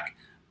back,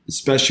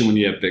 especially when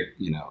you have big,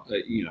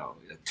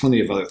 plenty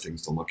of other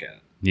things to look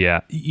at.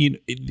 Yeah.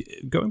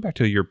 Going back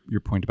to your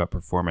point about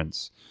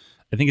performance,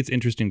 I think it's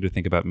interesting to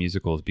think about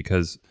musicals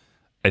because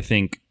I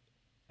think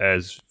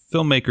as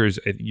filmmakers,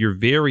 you're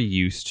very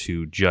used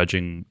to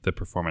judging the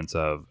performance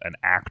of an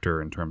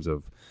actor in terms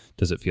of,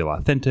 does it feel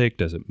authentic?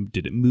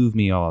 Did it move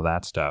me? All of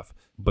that stuff.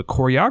 But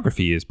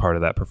choreography is part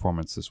of that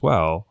performance as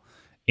well.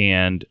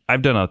 And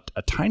I've done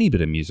a tiny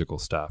bit of musical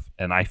stuff,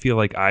 and I feel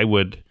like I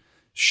would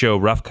show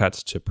rough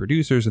cuts to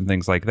producers and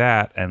things like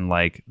that, and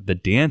like the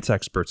dance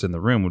experts in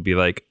the room would be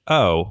like,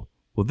 oh,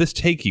 well, this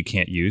take you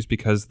can't use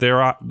because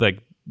they're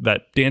like,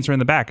 that dancer in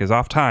the back is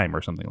off time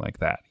or something like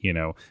that, you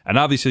know. And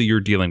obviously you're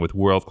dealing with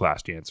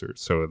world-class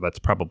dancers, so that's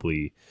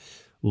probably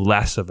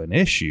less of an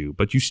issue,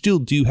 but you still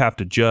do have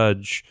to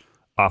judge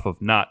off of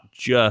not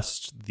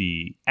just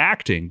the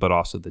acting but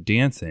also the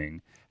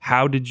dancing.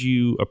 How did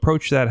you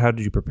approach that? How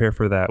did you prepare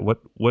for that?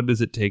 What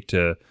does it take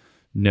to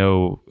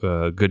know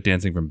good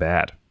dancing from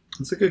bad?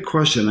 That's a good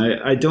question.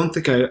 I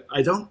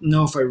don't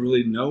know if I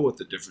really know what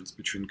the difference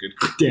between good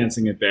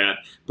dancing and bad,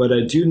 but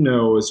I do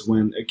know is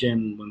when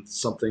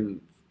something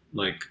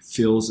like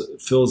feels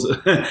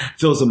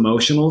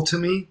emotional to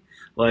me.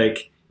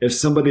 Like if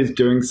somebody's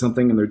doing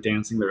something and they're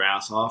dancing their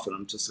ass off, and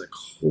I'm just like,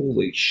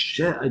 holy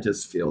shit, I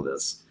just feel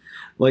this.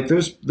 Like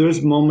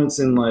there's moments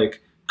in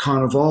like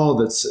Carnival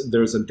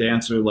there's a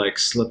dancer like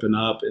slipping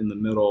up in the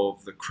middle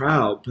of the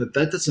crowd, but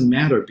that doesn't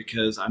matter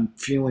because I'm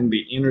feeling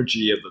the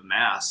energy of the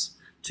mass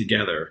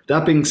together.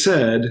 That being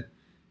said,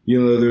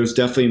 you know, there's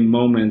definitely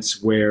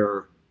moments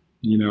where,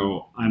 you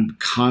know, I'm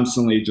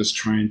constantly just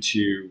trying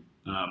to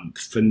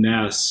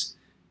finesse,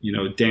 you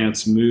know,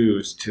 dance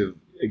moves to,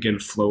 again,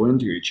 flow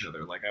into each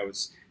other. Like I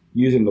was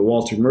using the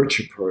Walter Murch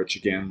approach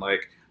again.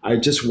 Like I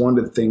just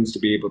wanted things to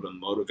be able to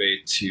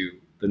motivate to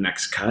the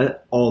next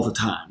cut all the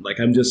time. Like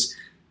I'm just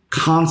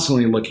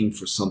constantly looking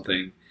for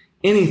something,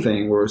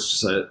 anything where it's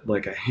just a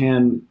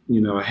hand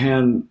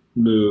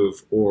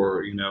move,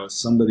 or, you know,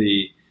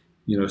 somebody,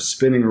 you know,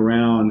 spinning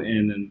around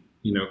and then,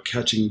 you know,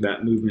 catching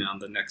that movement on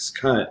the next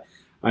cut.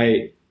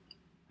 I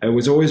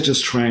was always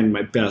just trying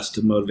my best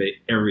to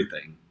motivate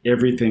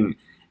everything.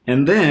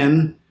 And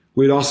then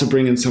we'd also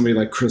bring in somebody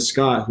like Chris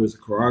Scott, who is a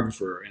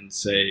choreographer, and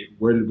say,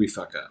 where did we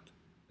fuck up?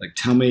 Like,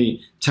 tell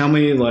me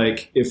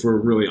like if we're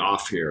really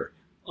off here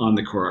on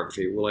the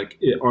choreography. We're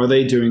like, are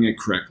they doing it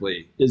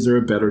correctly? Is there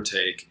a better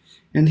take?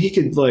 And he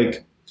could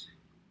like,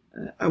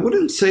 I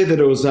wouldn't say that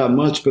it was that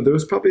much, but there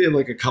was probably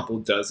like a couple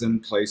dozen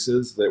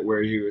places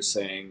where he was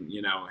saying,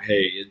 you know,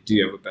 hey, do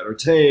you have a better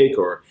take,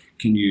 or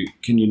can you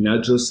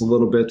nudge us a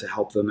little bit to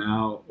help them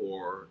out,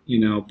 or, you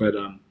know, but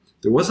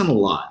there wasn't a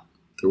lot.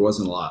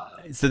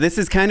 So this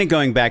is kind of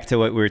going back to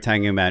what we were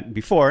talking about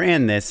before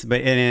and this,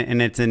 but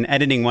and it's an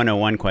editing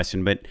 101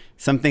 question, but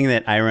something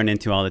that I run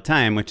into all the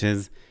time, which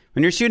is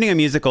when you're shooting a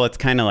musical, it's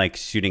kind of like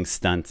shooting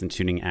stunts and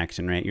shooting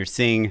action, right? You're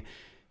seeing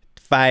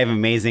 5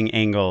 amazing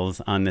angles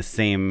on the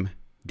same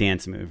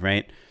dance move,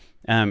 right?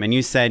 And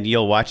you said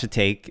you'll watch a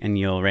take and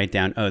you'll write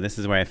down, oh, this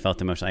is where I felt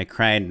emotional. I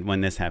cried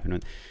when this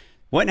happened.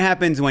 What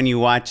happens when you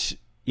watch,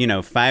 you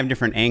know, 5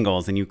 different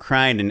angles and you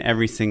cried in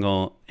every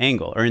single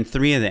angle or in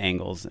 3 of the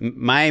angles?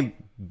 My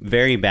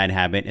very bad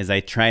habit is I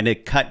try to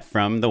cut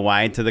from the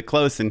wide to the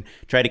close and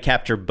try to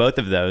capture both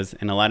of those.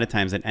 And a lot of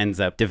times it ends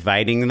up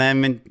dividing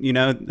them and, you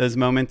know, those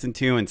moments in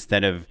 2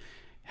 instead of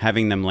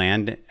having them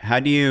land. How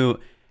do you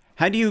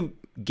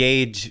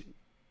gauge,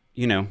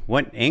 you know,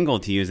 what angle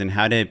to use and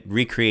how to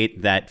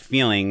recreate that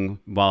feeling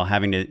while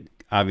having to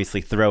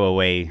obviously throw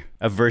away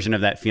a version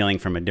of that feeling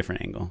from a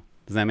different angle.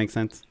 Does that make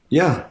sense?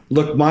 Yeah.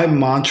 Look, my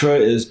mantra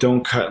is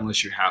don't cut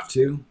unless you have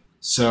to.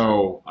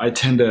 So I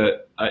tend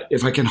to,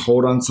 if I can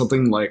hold on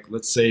something like,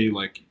 let's say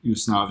like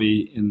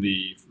Usnavi in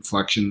the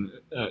reflection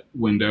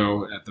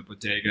window at the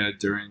bodega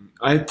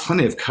I had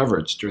plenty of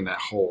coverage during that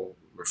whole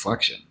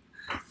reflection,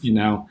 you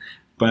know,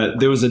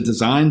 but there was a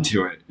design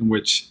to it in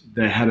which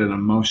they had an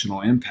emotional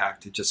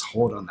impact to just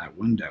hold on that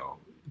window.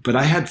 But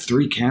I had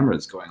 3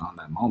 cameras going on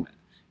that moment,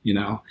 you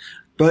know,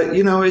 but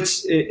you know,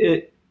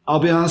 I'll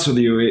be honest with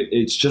you,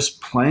 it's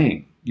just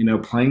playing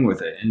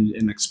with it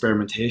and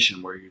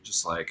experimentation where you're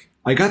just like,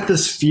 I got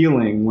this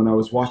feeling when I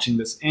was watching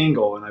this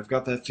angle, and I've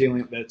got that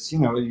feeling that's, you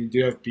know, you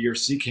do have B or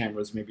C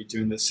cameras maybe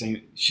shooting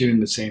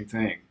the same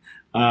thing.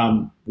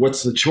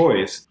 What's the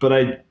choice? But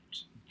I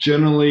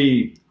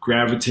generally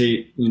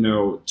gravitate, you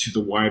know, to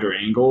the wider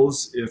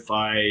angles if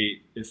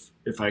I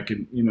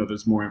can, you know,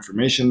 there's more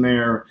information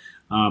there.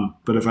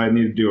 But if I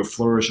need to do a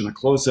flourish and a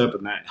close-up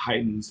and that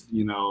heightens,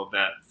 you know,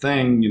 that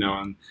thing, you know,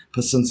 and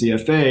Pacencia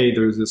Fe,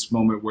 there's this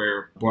moment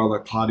where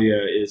Boila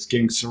Claudia is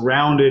getting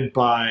surrounded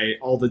by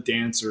all the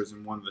dancers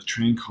in one of the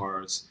train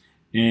cars.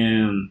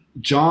 And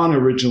John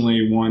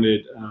originally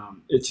wanted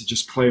it to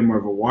just play more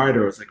of a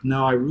wider. It's like,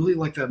 no, I really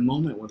like that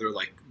moment where they're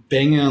like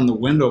banging on the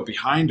window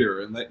behind her.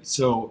 And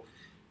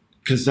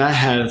because that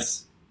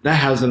has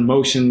an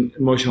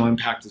emotional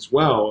impact as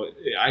well.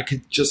 I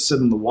could just sit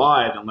in the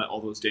wide and let all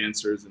those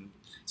dancers and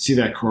see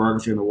that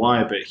choreography in the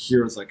wide, but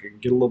here it's like I can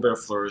get a little bit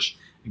of flourish,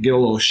 I get a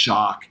little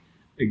shock,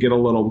 I get a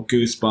little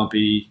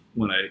goosebumpy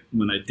when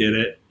I did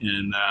it,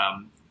 and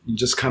you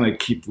just kind of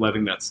keep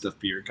letting that stuff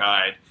be your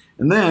guide.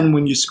 And then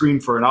when you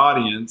screen for an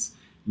audience,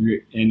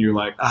 you're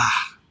like,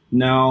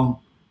 no,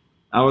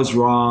 I was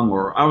wrong,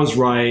 or I was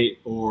right,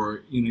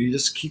 or you know, you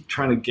just keep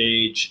trying to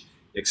gauge,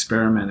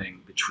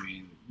 experimenting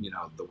between, you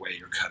know, the way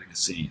you're cutting a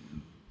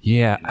scene.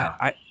 Yeah, you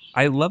know?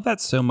 I love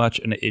that so much,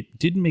 and it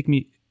didn't make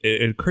me.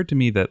 It occurred to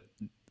me that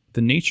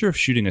the nature of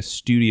shooting a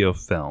studio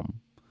film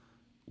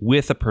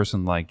with a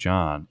person like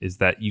John is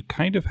that you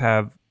kind of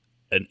have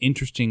an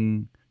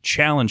interesting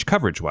challenge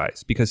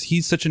coverage-wise, because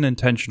he's such an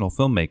intentional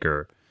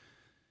filmmaker.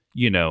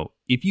 You know,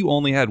 if you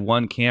only had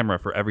one camera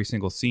for every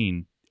single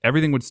scene,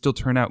 everything would still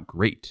turn out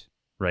great,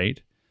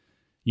 right?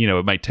 You know,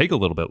 it might take a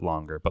little bit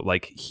longer, but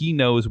like he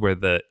knows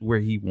where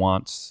he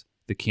wants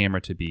the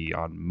camera to be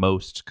on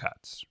most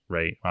cuts,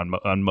 right?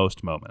 On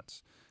most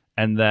moments.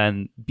 And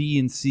then B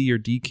and C or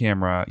D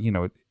camera, you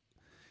know,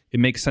 it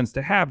makes sense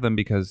to have them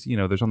because, you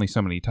know, there's only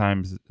so much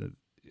time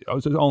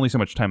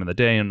in the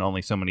day, and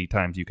only so many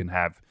times you can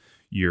have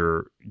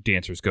your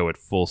dancers go at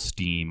full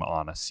steam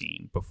on a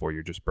scene before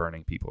you're just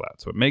burning people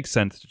out. So it makes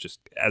sense to just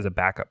as a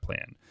backup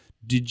plan.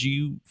 Did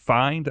you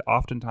find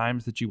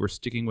oftentimes that you were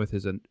sticking with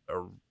his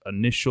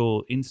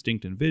initial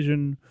instinct and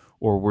vision,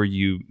 or were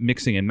you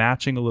mixing and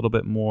matching a little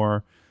bit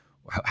more?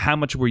 How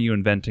much were you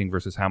inventing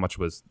versus how much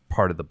was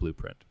part of the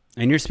blueprint?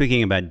 And you're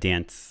speaking about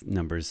dance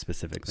numbers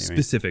specifically, right?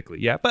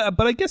 Specifically, yeah. But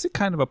I guess it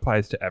kind of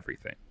applies to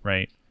everything,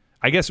 right?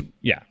 I guess,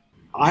 yeah.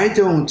 I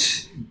don't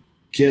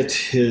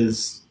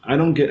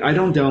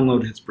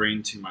download his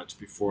brain too much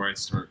before I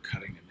start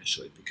cutting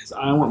initially, because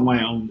I want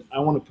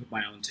to put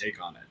my own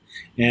take on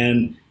it.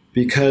 And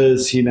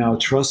because he now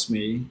trusts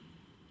me,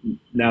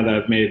 now that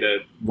I've made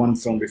one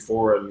film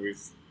before and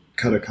we've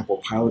cut a couple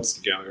pilots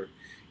together,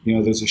 you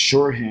know, there's a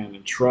shorthand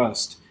and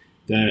trust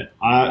that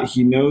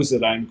he knows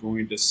that I'm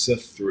going to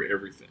sift through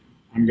everything.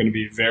 I'm going to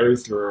be very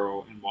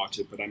thorough and watch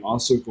it, but I'm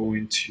also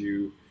going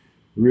to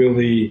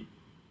really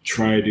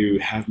try to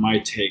have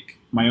my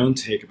own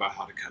take about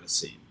how to cut a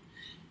scene.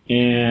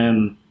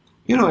 And,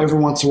 you know, every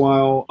once in a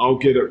while I'll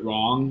get it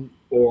wrong,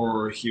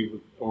 or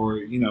you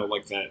know,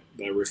 like that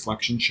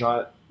reflection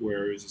shot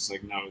where it's just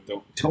like, no,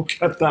 don't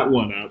cut that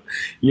one up,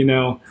 you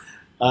know.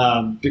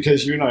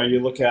 Because, you know, you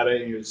look at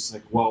it and you're just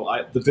like,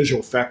 well, the visual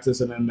effect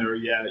isn't in there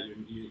yet.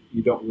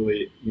 You don't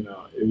really, you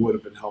know, it would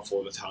have been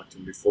helpful to talk to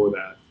him before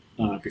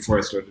that, before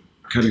I started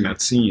cutting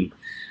that scene.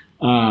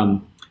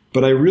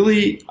 But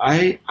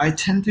I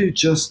tend to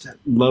just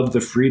love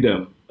the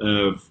freedom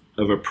of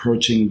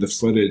approaching the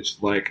footage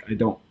like I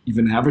don't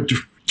even have a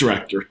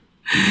director,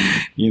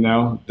 you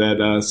know,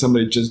 that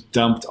somebody just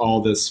dumped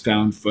all this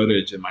found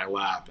footage in my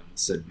lap and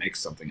said, make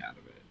something out of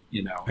it.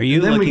 You know, are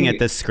you looking at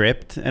the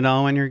script at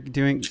all when you're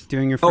doing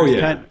your first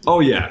cut? Oh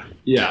yeah,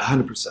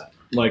 100%.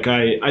 Like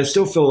I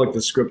still feel like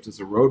the script is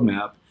a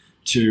roadmap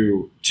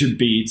to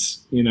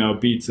beats, you know,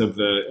 beats of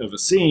a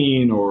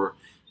scene, or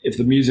if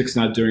the music's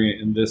not doing it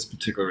in this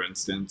particular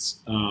instance,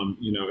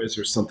 you know, is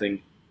there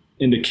something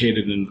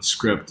indicated in the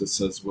script that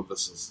says, well,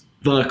 this is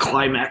the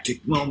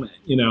climactic moment,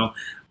 you know?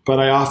 But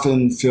I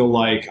often feel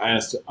like I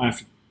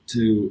have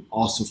to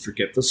also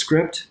forget the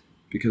script,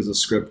 because the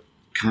script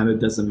kind of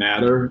doesn't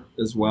matter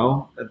as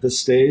well at this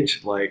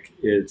stage. Like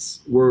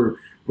we're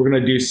going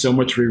to do so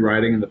much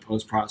rewriting in the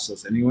post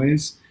process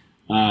anyways.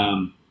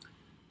 But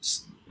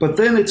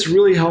then it's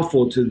really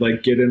helpful to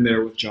like get in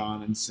there with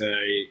John and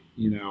say,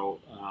 you know,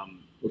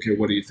 okay,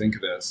 what do you think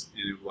of this?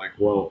 And like,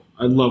 well,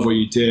 I love what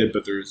you did,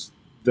 but there's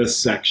this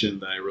section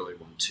that I really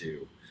want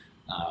to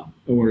and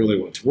we really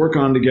want to work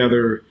on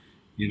together.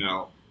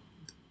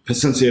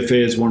 Paciencia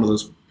Fe is one of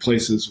those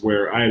places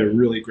where I had a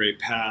really great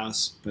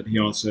pass, but he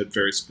also had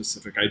very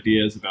specific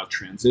ideas about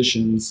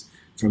transitions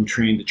from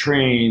train to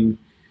train.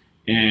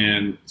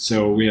 And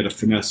so we had to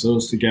finesse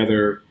those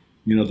together.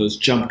 Those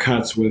jump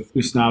cuts with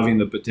Usnavi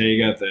and the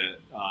Bodega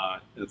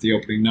at the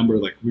opening number,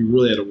 like we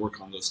really had to work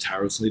on those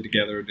tirelessly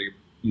together to,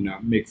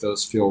 make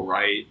those feel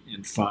right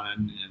and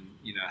fun and,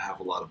 have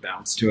a lot of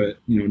bounce to it.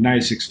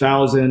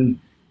 96,000,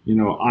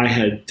 I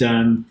had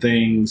done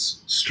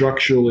things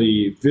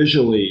structurally,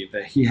 visually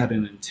that he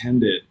hadn't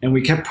intended. And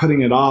we kept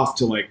putting it off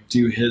to like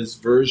do his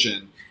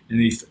version. And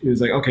he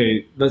was like,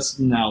 okay, let's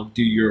now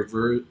do your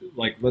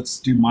let's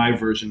do my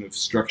version of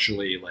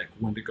structurally, like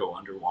when to go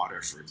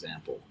underwater, for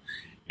example.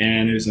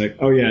 And it was like,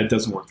 oh yeah, it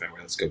doesn't work that way.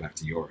 Let's go back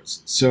to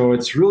yours. So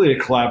it's really a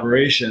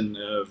collaboration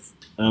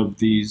of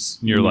these.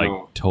 You're like,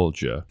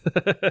 told you.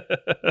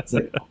 It's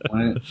like, I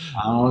don't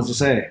know what to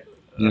say.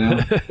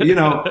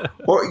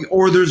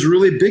 Or there's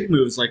really big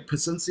moves like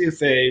Paciencia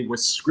Fe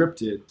was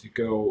scripted to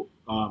go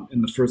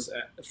in the first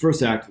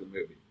act of the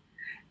movie,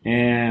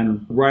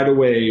 and right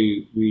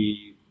away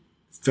we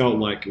felt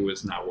like it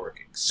was not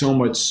working. So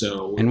much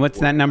so. And what's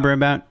that number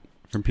about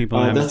for people?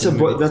 So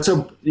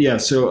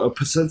a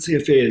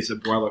Paciencia Fe is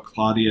Abuela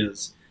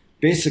Claudia's,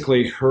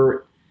 basically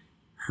her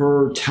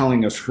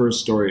telling of her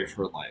story of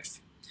her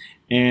life,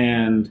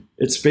 and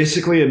it's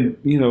basically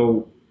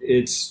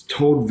it's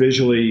told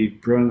visually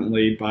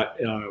brilliantly by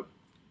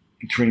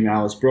between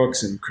Alice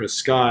Brooks and Chris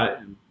Scott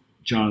and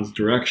John's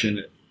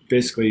direction.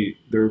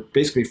 They're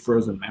basically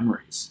frozen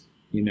memories,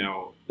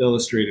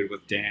 illustrated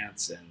with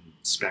dance and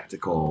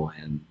spectacle,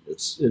 and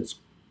it's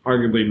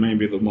arguably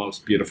maybe the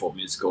most beautiful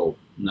musical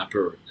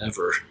number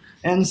ever.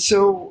 And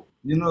so,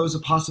 it was a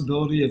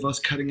possibility of us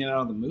cutting it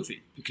out of the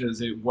movie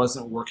because it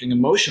wasn't working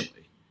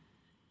emotionally.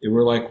 They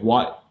were like,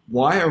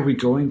 why are we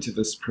going to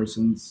this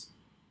person's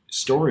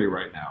story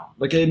right now?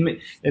 Like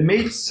it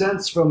made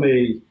sense from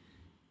we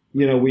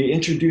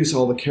introduce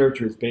all the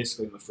characters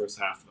basically in the first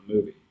half of the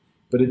movie,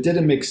 but it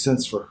didn't make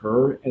sense for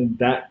her, and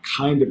that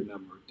kind of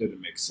number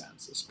didn't make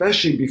sense,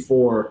 especially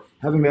before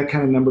having that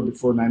kind of number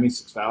before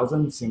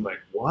 96,000 seemed like,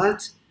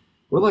 what?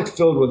 We're like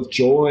filled with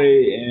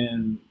joy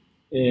and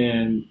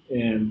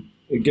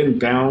getting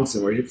bounce,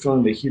 and we're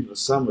feeling the heat of the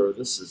summer.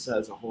 This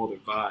has a whole other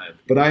vibe.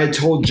 But I had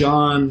told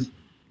John,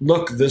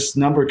 look, this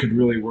number could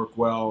really work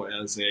well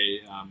as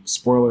a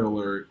spoiler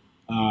alert.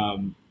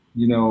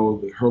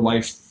 Her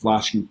life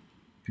flashing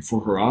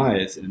before her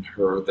eyes and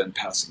her then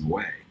passing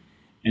away.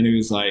 And he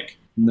was like,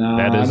 no,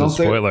 that is a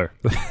spoiler.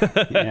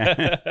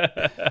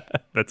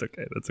 That's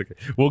okay.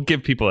 We'll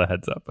give people a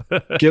heads up.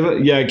 give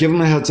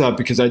them a heads up,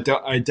 because I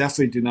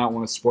definitely do not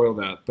want to spoil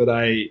that. But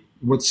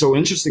what's so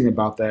interesting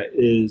about that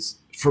is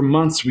for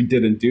months we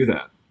didn't do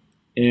that.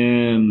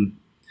 And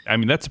I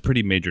mean, that's a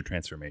pretty major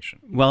transformation.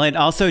 Well, it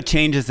also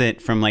changes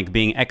it from like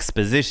being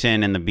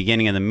exposition in the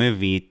beginning of the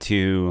movie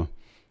to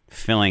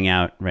filling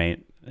out,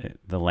 right,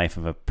 the life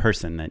of a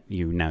person that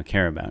you now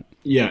care about.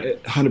 Yeah,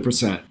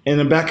 100%. In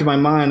the back of my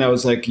mind, I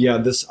was like,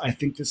 yeah, I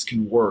think this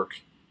can work.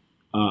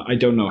 I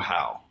don't know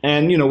how.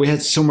 And, we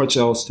had so much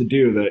else to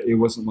do that it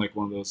wasn't like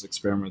one of those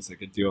experiments I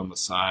could do on the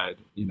side,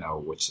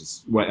 which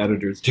is what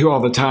editors do all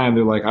the time.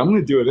 They're like, I'm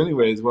going to do it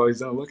anyways while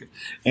he's not looking.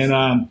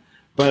 And,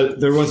 but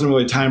there wasn't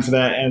really time for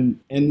that. And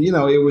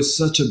it was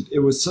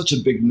such a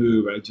big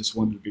move. I just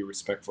wanted to be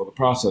respectful of the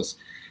process.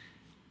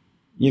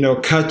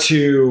 Cut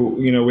to,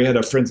 we had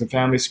a friends and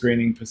family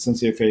screening.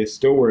 Paciencia Fe is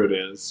still where it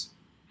is.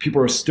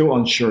 People are still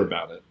unsure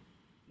about it.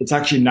 It's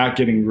actually not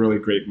getting really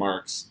great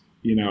marks,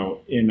 in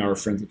our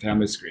friends and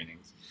family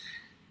screenings.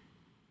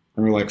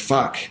 And we're like,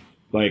 fuck,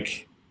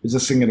 like, is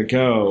this thing going to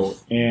go?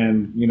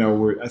 And,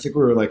 I think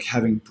we were like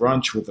having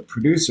brunch with the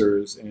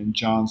producers, and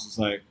John's was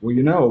like,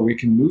 well, we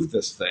can move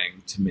this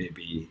thing to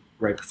maybe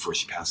right before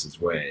she passes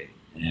away.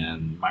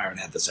 And Myron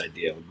had this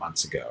idea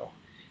months ago.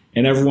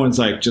 And everyone's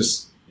like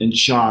just in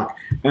shock.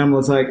 And I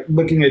was like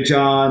looking at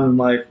John and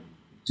like,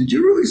 did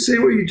you really say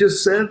what you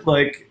just said?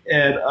 Like,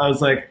 and I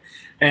was like,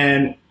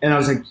 and I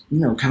was like,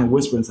 kind of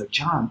whispering, it's like,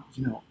 John,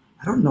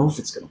 I don't know if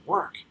it's going to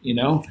work,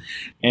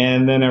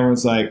 And then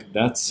everyone's like,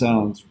 that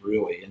sounds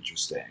really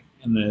interesting.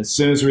 And then as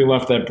soon as we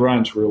left that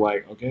brunch, we were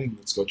like, okay,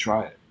 let's go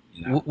try it.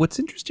 What's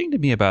interesting to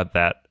me about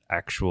that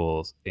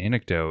actual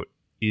anecdote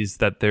is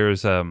that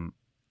there's a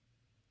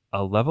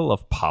level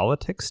of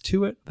politics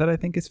to it that I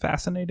think is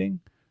fascinating,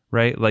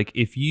 right? Like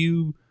if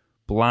you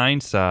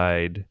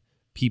blindside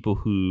people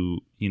who,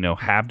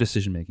 have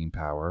decision-making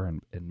power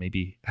and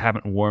maybe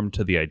haven't warmed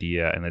to the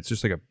idea, and it's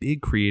just like a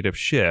big creative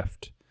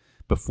shift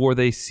before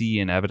they see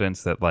in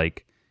evidence that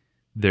like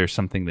there's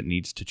something that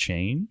needs to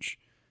change,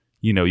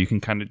 you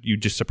can you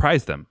just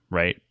surprise them,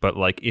 right? But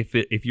like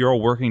if you're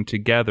all working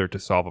together to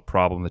solve a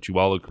problem that you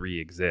all agree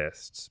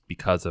exists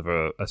because of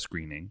a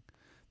screening,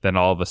 then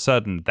all of a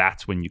sudden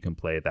that's when you can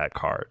play that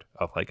card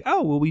of like,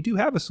 oh, well, we do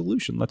have a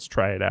solution. Let's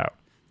try it out.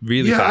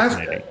 Really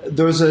fascinating.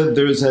 There's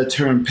a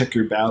term, pick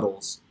your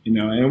battles, and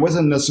it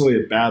wasn't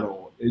necessarily a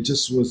battle. It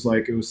just was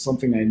like, it was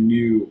something I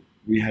knew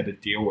we had to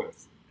deal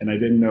with. and I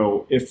didn't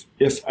know if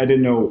I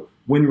didn't know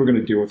when we were going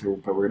to deal with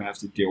it, but we're going to have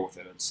to deal with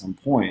it at some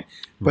point.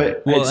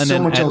 But well, it's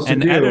so much else to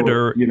do.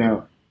 Editor, you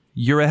know,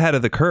 you're ahead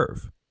of the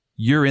curve.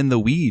 You're in the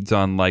weeds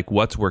on like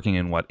what's working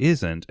and what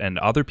isn't, and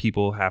other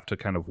people have to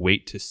kind of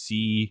wait to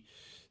see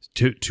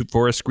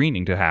for a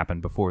screening to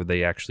happen before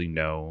they actually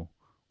know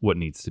what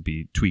needs to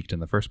be tweaked in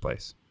the first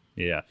place.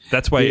 Yeah,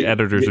 that's why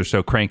editors are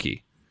so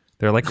cranky.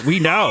 They're like, we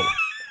know.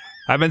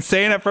 I've been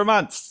saying it for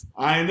months.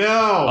 I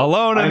know.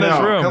 Alone in this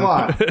room. Come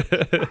on.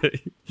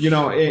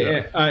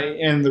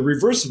 And the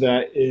reverse of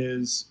that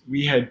is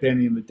we had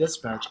Benny and the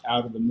Dispatch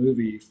out of the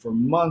movie for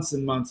months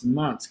and months and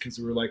months because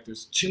we were like,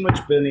 there's too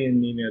much Benny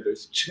and Nina.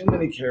 There's too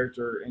many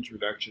character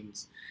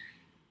introductions.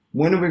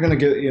 When are we going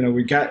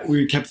to get,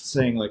 we kept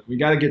saying, like, we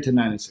got to get to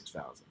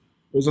 96,000.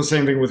 It was the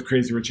same thing with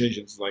Crazy Rich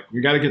Asians. Like,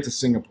 we got to get to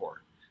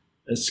Singapore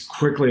as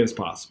quickly as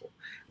possible.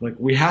 Like,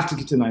 we have to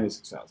get to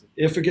 96,000.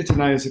 If we get to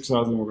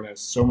 96,000, we're going to have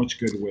so much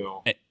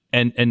goodwill.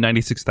 And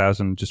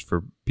 96,000, just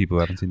for people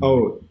who haven't seen the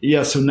movie. Oh,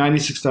 yeah. So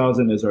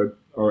 96,000 is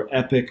our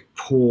epic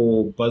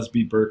pool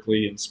Busby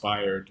Berkeley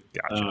inspired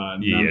gotcha.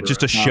 Number.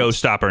 Just a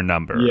showstopper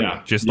number.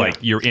 Yeah. Just like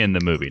you're in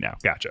the movie now.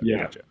 Gotcha.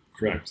 Yeah, gotcha.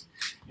 Correct.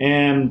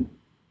 And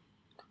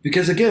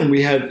because, again,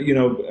 we had,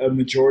 a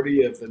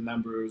majority of the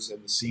numbers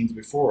and the scenes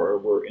before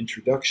were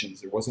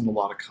introductions. There wasn't a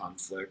lot of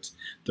conflict.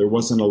 There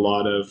wasn't a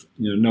lot of,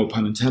 no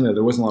pun intended,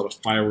 there wasn't a lot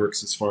of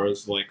fireworks as far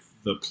as, like,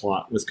 the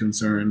plot was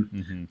concerned.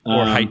 Mm-hmm.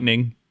 Or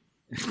heightening.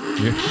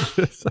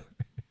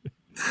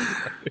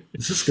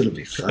 This is going to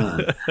be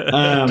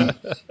fun.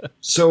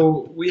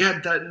 So we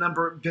had that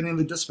number, Benny and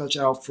the Dispatch,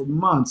 out for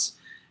months.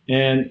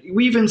 And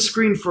we even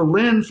screened for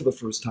Lynn for the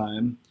first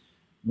time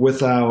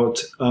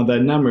without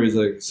that number. He's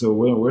like, so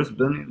where's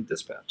Benny and the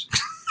Dispatch?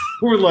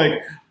 We're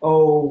like,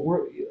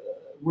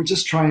 we're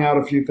just trying out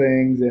a few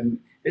things. And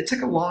it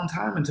took a long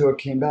time until it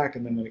came back.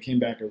 And then when it came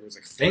back, it was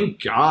like,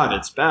 thank God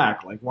it's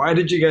back. Like, why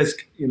did you guys,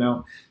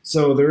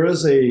 So there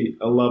is a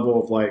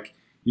level of, like,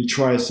 you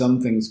try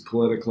some things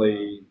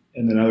politically,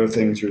 and then other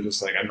things you're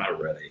just like, I'm not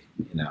ready.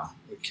 We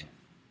can't.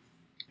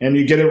 And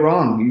you get it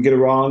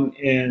wrong.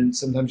 And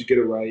sometimes you get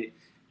it right.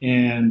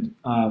 And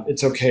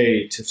it's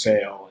okay to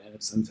fail.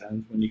 And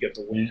sometimes when you get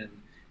the win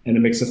and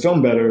it makes the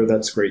film better,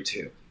 that's great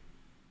too.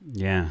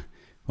 Yeah.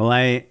 Well,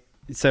 I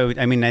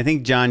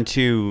think John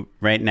Chu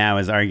right now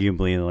is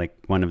arguably like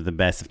one of the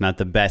best, if not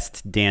the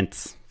best,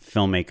 dance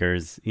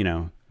filmmakers,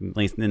 at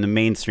least in the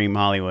mainstream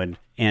Hollywood.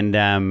 And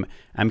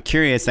I'm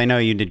curious, I know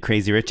you did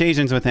Crazy Rich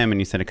Asians with him and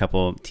you said a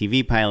couple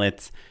TV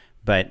pilots,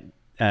 but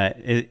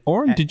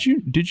Oren, did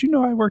you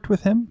know I worked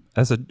with him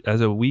as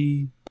a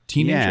wee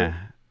teenager?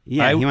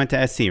 Yeah, he went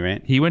to SC,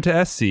 right? He went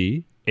to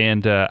SC,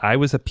 and I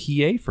was a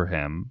PA for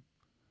him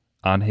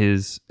on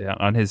his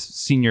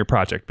senior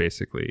project,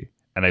 basically.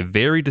 And I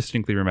very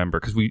distinctly remember,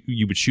 because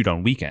you would shoot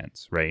on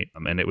weekends, right?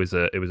 And it was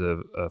a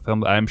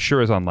film that I'm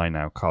sure is online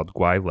now called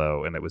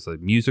Guaylo, and it was a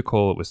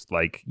musical. It was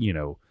like,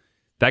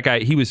 that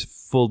guy, he was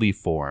fully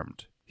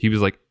formed. He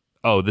was like,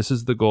 oh, this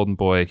is the golden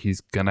boy.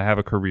 He's gonna have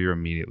a career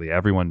immediately.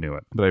 Everyone knew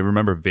it. But I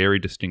remember very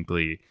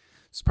distinctly,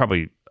 it's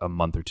probably a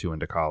month or two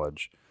into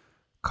college,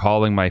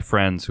 calling my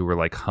friends who were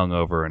like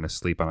hungover and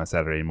asleep on a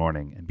Saturday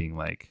morning and being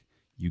like,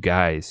 you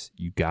guys,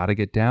 you gotta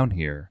get down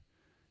here.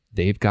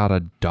 They've got a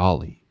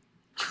dolly.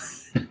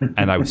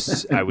 And I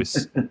was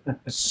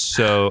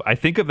so, I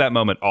think of that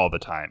moment all the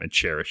time and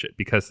cherish it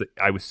because it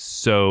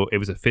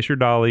was a Fisher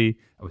dolly.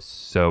 I was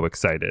so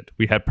excited.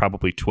 We had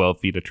probably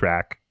 12 feet of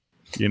track,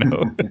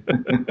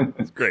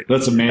 It's great.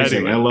 That's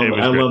amazing. Anyway,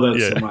 I love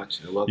that so much.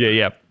 I love that.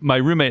 Yeah. My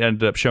roommate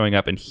ended up showing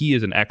up and he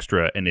is an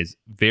extra and is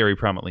very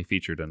prominently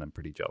featured, and I'm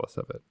pretty jealous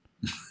of it.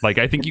 Like,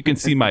 I think you can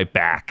see my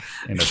back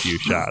in a few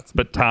shots,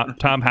 but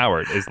Tom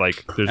Howard is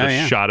like, there's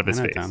a shot of his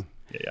face. Tom.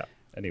 Yeah.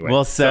 Anyway.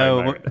 Well,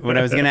 so what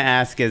I was going to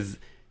ask is,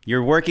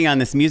 you're working on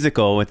this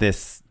musical with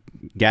this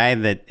guy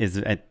that is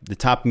the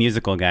top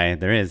musical guy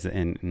there is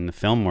in the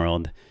film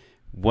world.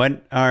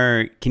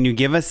 Can you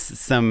give us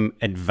some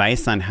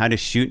advice on how to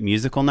shoot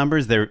musical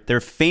numbers? They're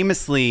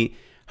famously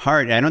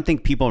hard. I don't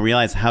think people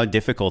realize how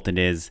difficult it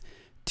is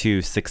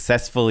to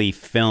successfully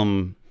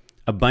film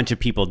a bunch of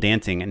people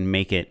dancing and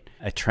make it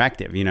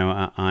attractive,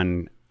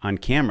 on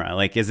camera.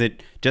 Like, is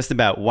it just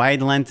about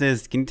wide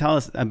lenses? Can you tell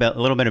us a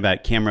little bit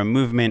about camera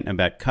movement,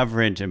 about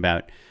coverage,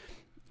 about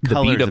the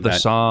colors, beat of the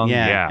song?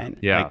 Yeah.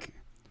 Like,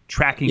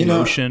 tracking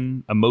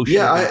emotion.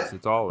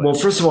 It's all well,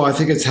 first of all, I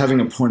think it's having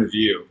a point of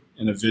view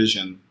and a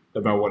vision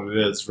about what it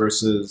is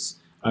versus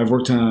I've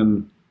worked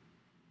on,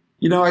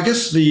 I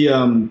guess the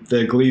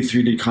Glee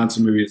 3D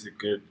concert movie is a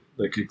good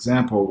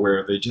example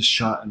where they just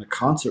shot in a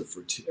concert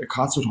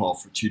hall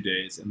for 2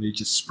 days and they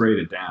just sprayed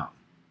it down.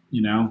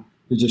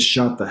 They just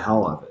shot the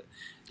hell out of it.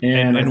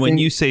 And when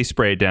you say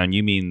spray it down,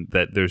 you mean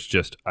that there's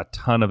just a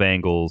ton of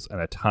angles and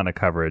a ton of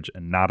coverage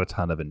and not a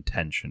ton of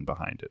intention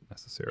behind it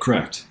necessarily.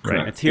 Correct.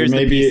 Here's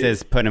the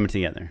pieces, put them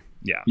together.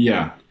 Yeah.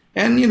 Yeah.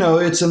 And,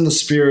 it's in the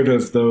spirit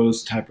of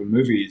those type of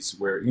movies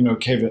where,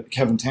 Kevin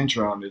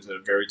Tantron is a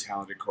very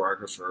talented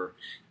choreographer,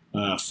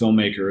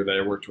 filmmaker that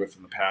I worked with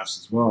in the past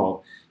as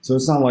well. So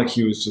it's not like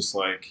he was just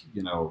like,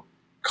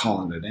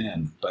 calling it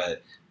in.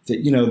 But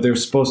they're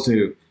supposed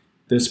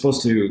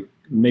to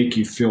make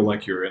you feel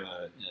like you're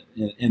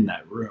in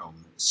that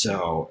room.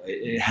 So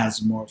it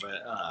has more of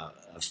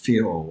a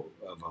feel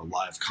of a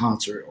live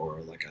concert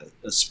or like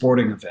a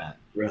sporting event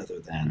rather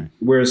than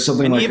whereas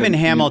something and like even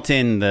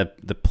Hamilton,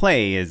 the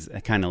play is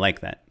kind of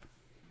like that.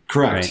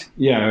 Correct. Right?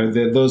 Yeah,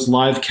 those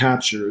live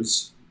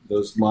captures,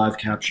 are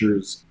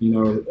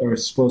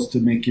supposed to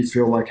make you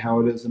feel like how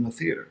it is in the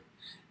theater,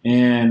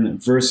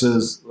 and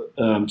versus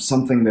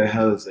something that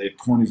has a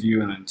point of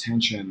view and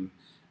intention,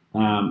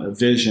 a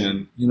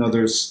vision.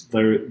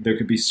 There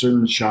could be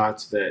certain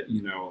shots that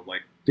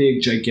like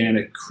big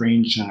gigantic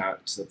crane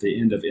shots at the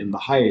end of In the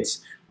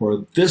Heights, where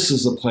this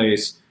is a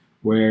place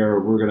where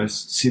we're going to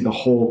see the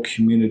whole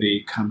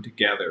community come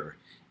together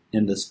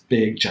in this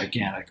big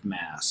gigantic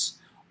mass.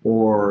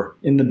 Or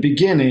in the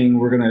beginning,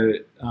 we're going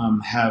to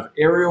have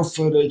aerial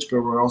footage,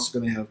 but we're also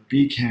going to have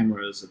B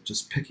cameras of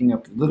just picking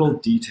up little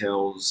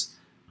details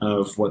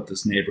of what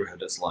this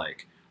neighborhood is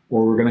like.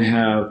 Or we're going to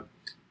have,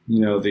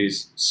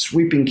 these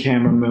sweeping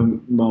camera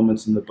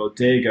moments in the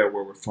bodega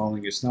where we're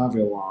following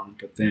Usnavi along,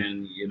 but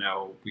then,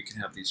 we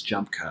can have these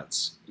jump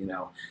cuts,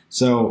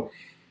 So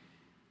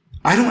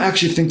I don't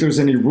actually think there's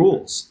any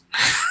rules.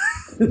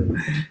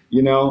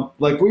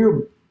 Like we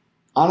were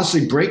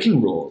honestly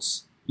breaking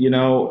rules.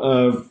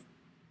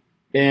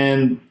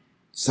 And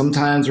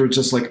sometimes we're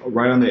just like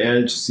right on the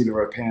edge, seat of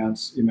our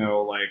pants,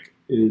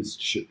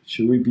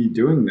 should we be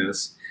doing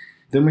this?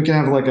 Then we can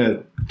have like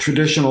a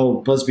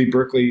traditional Busby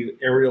Berkeley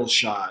aerial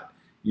shot,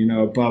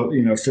 about,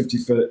 50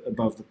 foot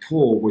above the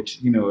pool, which,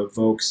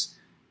 evokes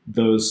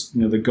those,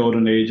 the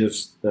golden age of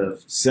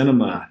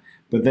cinema.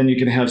 But then you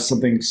can have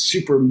something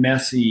super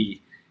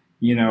messy,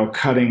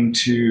 cutting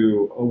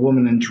to a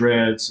woman in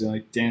dreads,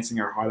 like dancing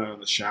her heart out in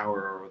the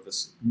shower, or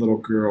this little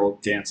girl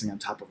dancing on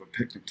top of a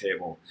picnic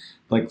table.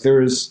 Like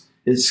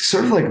it's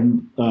sort of like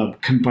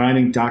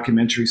combining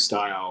documentary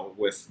style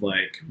with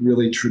like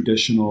really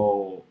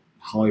traditional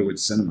Hollywood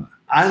cinema.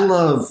 I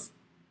love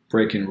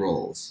breaking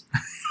rules.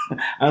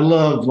 I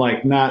love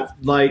not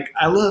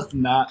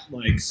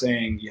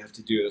saying you have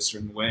to do it a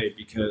certain way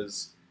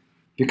because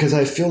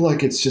I feel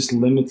like it's just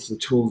limits the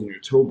tools in your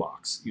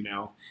toolbox,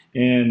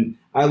 And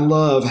I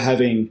love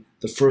having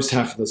the first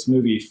half of this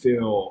movie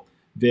feel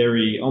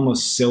very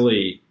almost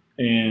silly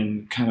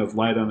and kind of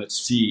light on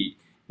its feet.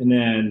 And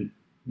then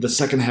the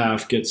second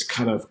half gets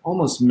kind of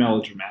almost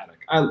melodramatic.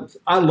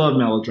 I love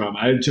melodrama.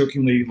 I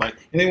jokingly, like,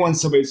 anyone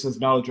somebody says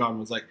melodrama,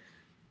 was like,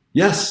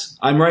 yes,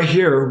 I'm right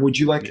here. Would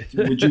you let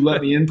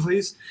me in,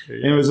 please?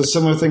 And it was a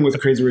similar thing with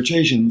Crazy Rich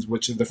Asians,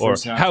 which is the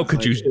first half. How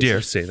could you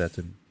dare say that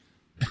to me?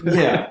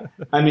 Yeah,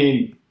 I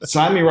mean,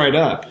 sign me right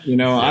up.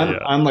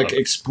 I'm like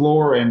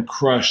explore and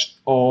crush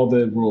all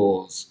the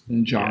rules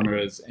and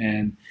genres. Yeah.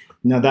 And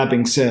now that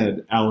being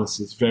said, Alice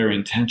is very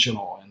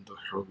intentional in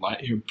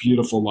her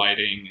beautiful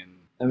lighting, and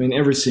I mean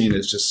every scene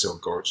is just so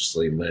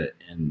gorgeously lit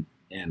and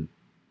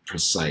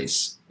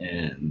precise.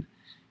 And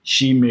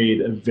she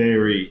made a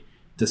very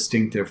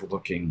distinctive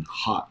looking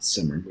hot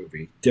summer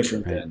movie,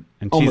 different than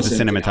and she's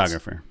the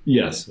cinematographer. Else.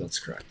 Yes, that's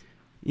correct.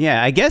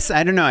 Yeah, I guess,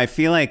 I don't know. I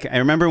feel like, I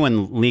remember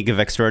when League of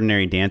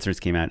Extraordinary Dancers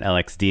came out,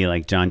 LXD,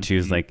 like John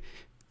Chu's, like,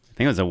 I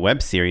think it was a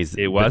web series.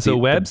 It was a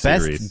web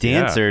series. The best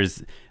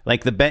dancers,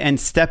 like and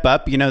Step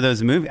Up,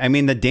 those movies. I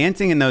mean, the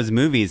dancing in those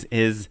movies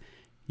is,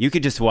 you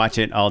could just watch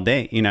it all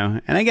day,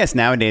 And I guess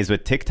nowadays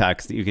with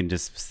TikToks, you can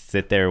just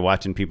sit there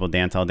watching people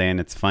dance all day and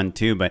it's fun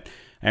too. But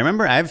I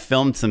remember I've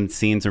filmed some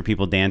scenes where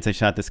people dance. I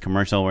shot this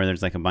commercial where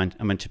there's like a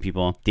bunch of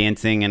people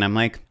dancing, and I'm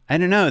like, I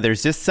don't know.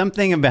 There's just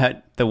something about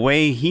the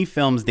way he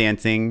films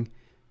dancing.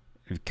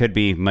 It could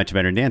be much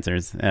better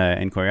dancers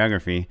in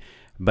choreography,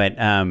 but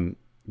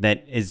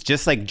that is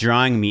just like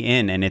drawing me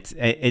in, and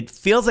it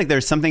feels like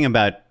there's something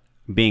about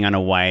being on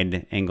a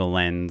wide angle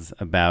lens,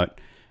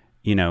 about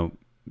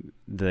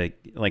the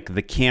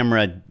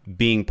camera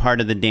being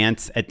part of the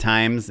dance at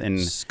times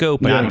and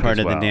scope not part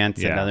of the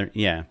dance at other.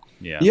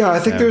 I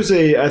think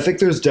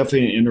there's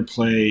definitely an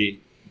interplay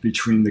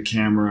between the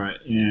camera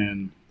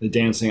and the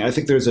dancing. I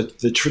think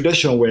the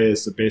traditional way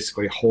is to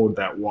basically hold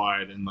that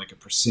wide in like a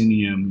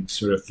proscenium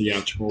sort of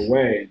theatrical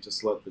way and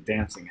just let the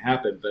dancing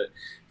happen. But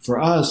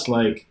for us,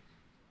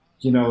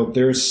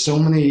 there's so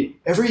many,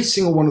 every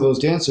single one of those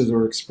dancers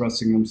are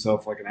expressing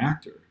themselves like an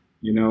actor.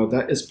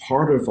 That is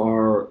part of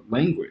our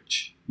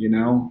language,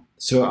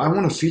 So I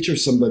want to feature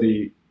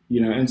somebody,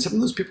 and some of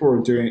those people are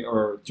doing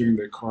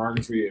the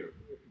choreography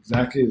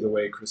exactly the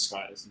way Chris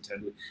Scott is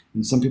intended,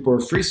 and some people are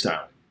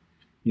freestyling,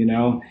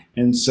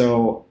 And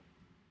so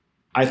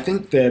I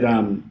think that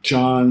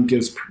John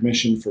gives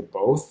permission for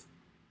both,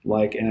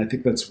 and I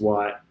think that's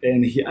why,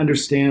 and he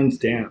understands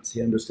dance,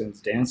 he understands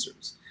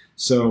dancers.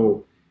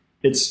 So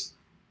it's,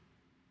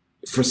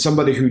 for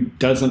somebody who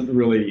doesn't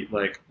really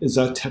is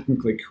that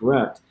technically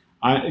correct?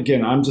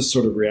 I'm just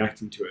sort of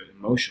reacting to it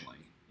emotionally.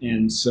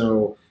 And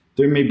so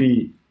there may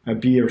be a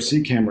B or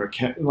C camera,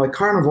 like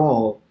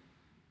Carnival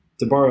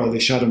de Barrio, they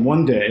shot in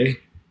one day,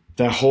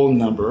 that whole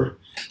number.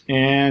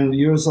 And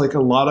it was like a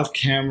lot of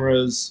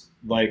cameras,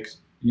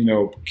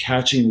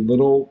 catching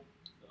little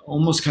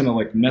almost kind of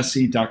like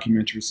messy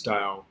documentary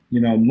style,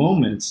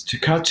 moments to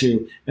cut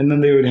to. And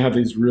then they would have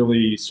these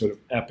really sort of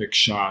epic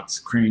shots,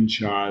 crane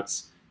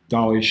shots,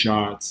 dolly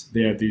shots.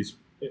 They had these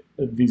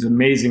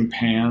amazing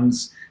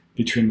pans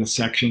between the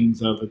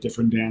sections of the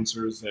different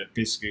dancers that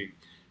basically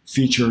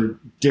feature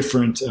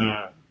different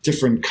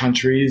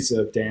countries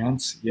of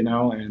dance,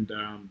 and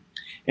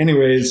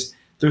anyways,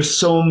 there's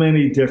so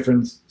many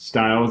different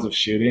styles of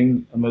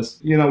shooting.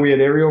 Unless, we had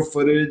aerial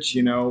footage,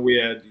 we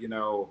had,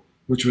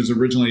 which was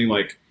originally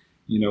like,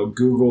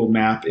 Google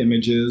map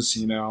images,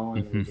 and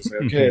it was just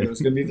like, okay, there's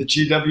going to be the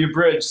GW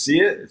Bridge. See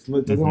it? It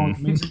doesn't look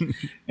amazing.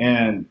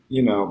 And,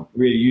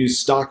 we used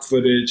stock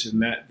footage,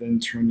 and that then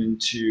turned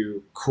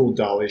into cool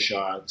dolly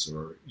shots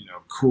or,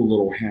 cool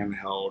little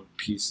handheld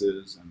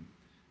pieces.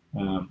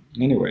 And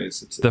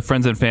anyways, it's the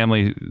friends and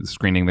family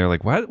screening. They're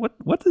like, what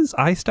is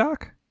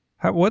iStock?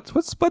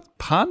 What's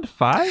Pond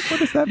 5? What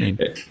does that mean?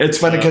 It's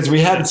funny because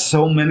we had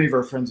so many of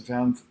our friends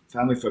and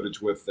family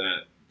footage with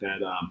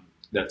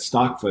that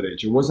stock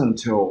footage. It wasn't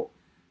until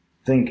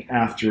I think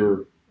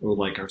after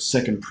like our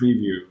second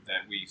preview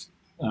that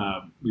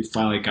we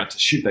finally got to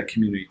shoot that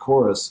community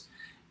chorus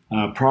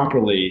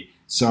properly.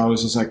 So I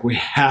was just like, we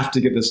have to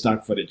get the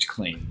stock footage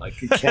clean.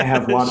 Like, it can't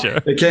have water. Sure.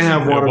 It can't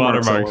have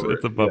watermarks.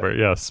 It's a bummer.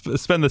 Yeah.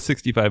 Spend the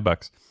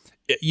 $65.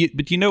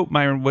 But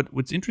Myron,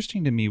 what's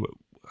interesting to me,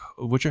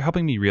 what you're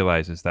helping me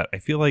realize is that I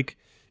feel like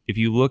if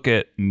you look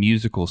at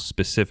musicals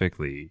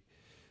specifically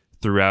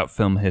throughout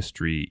film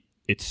history,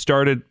 it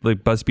started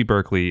like Busby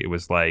Berkeley. It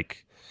was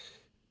like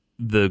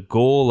the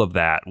goal of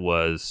that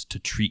was to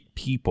treat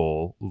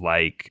people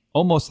like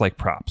almost like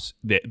props.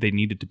 They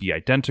needed to be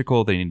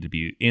identical. They needed to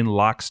be in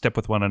lockstep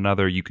with one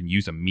another. You can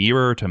use a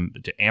mirror to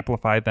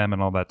amplify them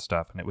and all that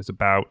stuff. And it was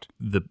about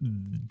the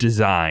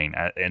design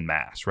en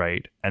masse,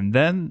 right? And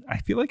then I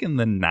feel like in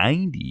the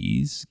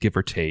 90s, give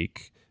or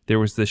take, there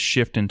was this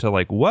shift into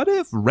like, what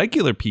if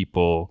regular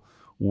people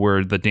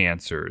were the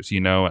dancers?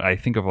 I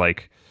think of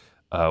like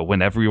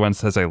When Everyone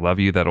Says I Love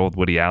You, that old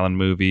Woody Allen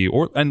movie,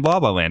 and La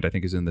La Land, I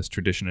think, is in this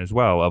tradition as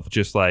well of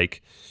just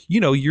like,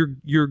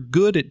 you're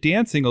good at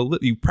dancing.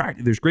 You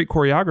practice. There's great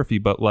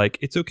choreography, but like,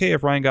 it's okay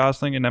if Ryan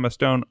Gosling and Emma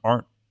Stone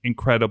aren't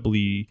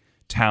incredibly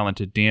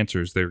talented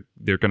dancers. They're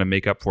going to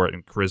make up for it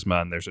in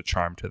charisma, and there's a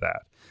charm to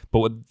that. But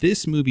what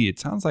this movie, it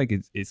sounds like,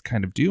 is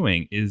kind of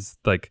doing is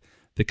like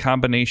the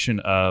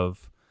combination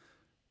of,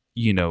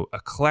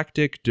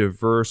 eclectic,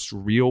 diverse,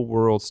 real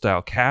world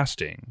style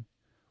casting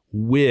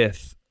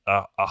with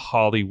a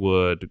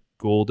Hollywood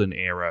golden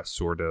era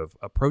sort of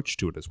approach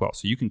to it as well.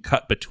 So you can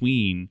cut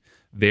between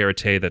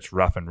verite that's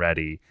rough and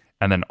ready,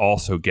 and then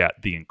also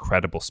get the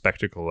incredible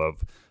spectacle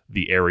of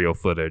the aerial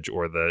footage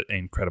or the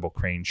incredible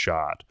crane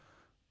shot.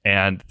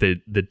 And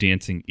the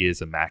dancing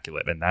is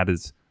immaculate. And that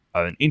is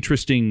an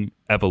interesting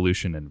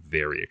evolution and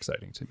very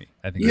exciting to me.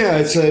 I think.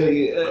 Yeah,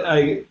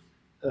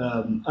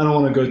 I don't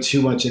want to go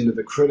too much into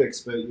the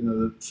critics, but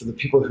for the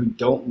people who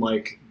don't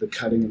like the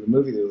cutting of the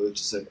movie, they're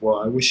just like,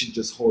 well, I wish you'd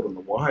just hold on the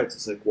wides.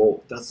 It's like,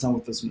 well, that's not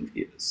what this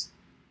movie is.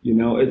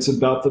 It's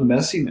about the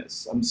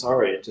messiness. I'm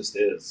sorry, it just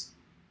is.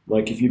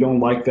 Like, if you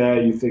don't like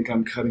that, you think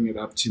I'm cutting it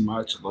up too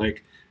much.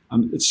 Like,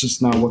 it's just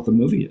not what the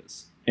movie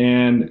is.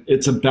 And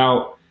it's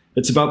about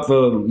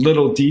the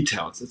little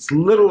details. It's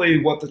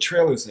literally what the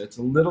trailer said. It's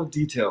the little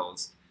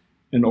details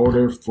in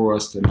order for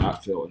us to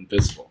not feel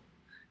invisible.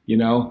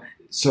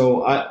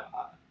 So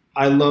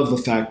I love the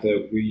fact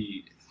that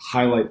we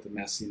highlight the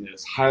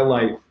messiness,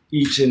 highlight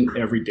each and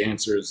every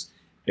dancer's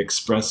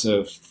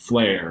expressive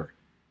flair,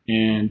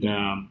 and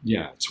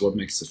it's what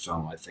makes the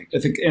film. I think,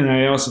 and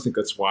I also think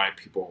that's why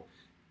people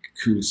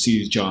who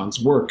see John's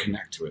work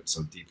connect to it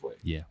so deeply.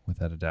 Yeah,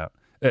 without a doubt.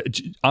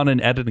 On an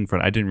editing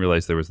front, I didn't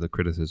realize there was the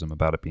criticism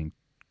about it being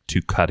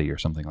too cutty or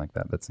something like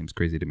that. That seems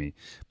crazy to me.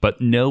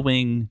 But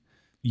knowing,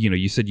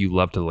 you said you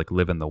love to like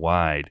live in the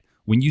wide.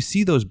 When you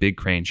see those big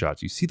crane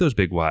shots, you see those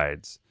big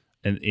wides,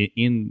 and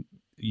in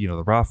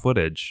the raw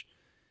footage,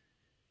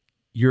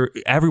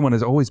 everyone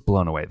is always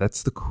blown away.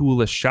 That's the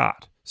coolest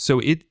shot.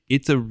 So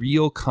it's a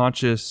real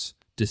conscious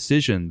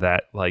decision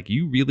that like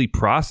you really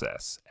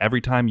process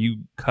every time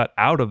you cut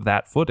out of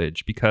that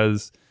footage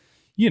because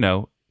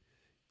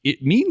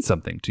it means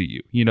something to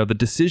you. The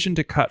decision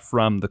to cut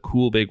from the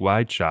cool big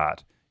wide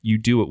shot, you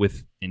do it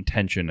with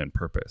intention and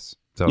purpose.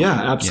 So,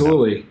 yeah,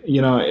 absolutely.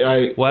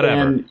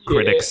 Whatever,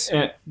 critics.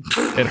 It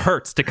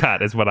hurts to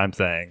cut, is what I'm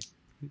saying.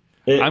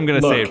 I'm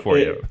going to say it for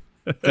you.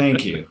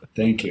 Thank you.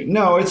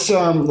 No, it's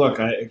look.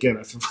 I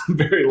feel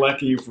very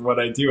lucky for what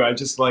I do. I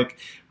just like,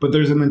 but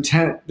there's an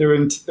intent.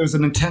 There's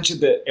an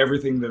intention to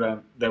everything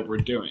that we're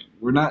doing.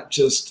 We're not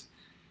just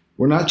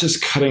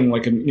cutting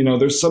like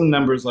there's some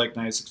numbers like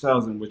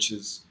 96,000, which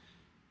is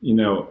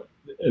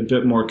a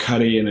bit more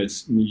cutty, and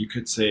you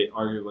could say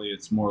arguably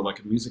it's more like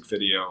a music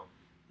video.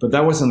 But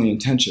that wasn't the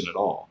intention at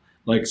all.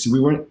 Like, so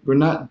we're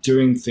not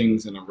doing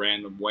things in a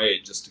random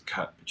way just to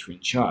cut between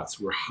shots.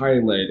 We're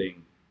highlighting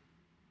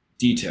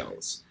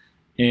details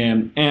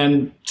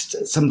and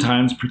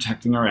sometimes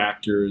protecting our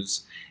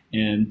actors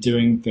and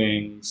doing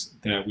things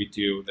that we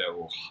do that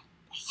will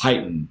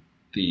heighten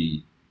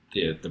the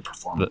the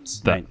performance.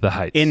 The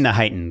heights. In the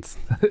heightens.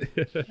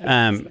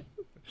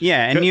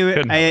 Yeah,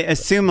 and I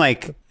assume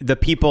like the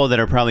people that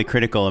are probably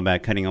critical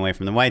about cutting away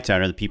from the white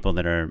shot are the people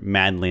that are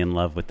madly in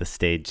love with the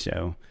stage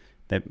show,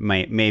 that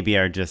maybe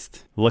are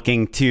just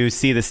looking to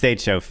see the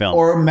stage show film,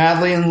 or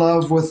madly in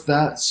love with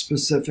that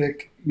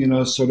specific,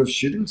 sort of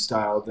shooting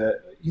style.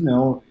 That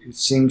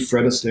seeing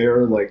Fred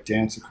Astaire like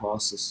dance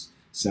across this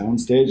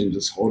soundstage and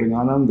just holding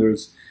on them.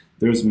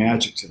 There's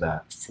magic to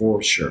that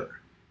for sure.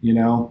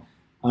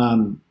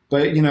 But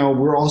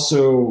we're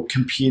also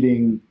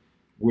competing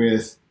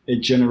with a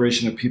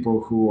generation of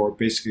people who are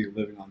basically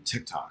living on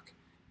TikTok,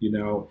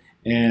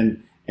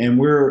 and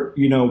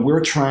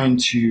we're trying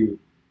to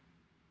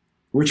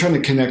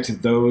connect to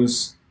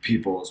those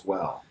people as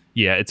well.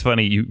 Yeah, it's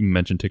funny you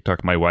mentioned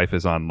TikTok. My wife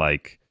is on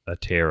like a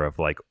tear of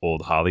like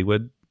old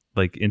Hollywood,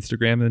 like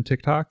Instagram and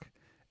TikTok,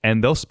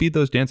 and they'll speed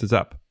those dances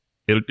up.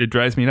 It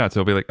drives me nuts.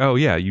 They'll be like, "Oh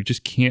yeah, you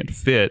just can't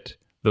fit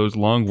those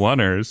long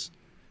oneers."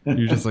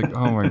 You're just like,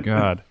 oh my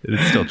God.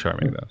 It's still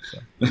charming though.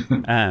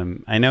 So.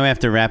 I know we have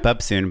to wrap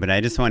up soon, but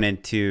I just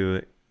wanted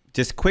to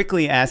just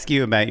quickly ask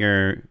you about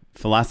your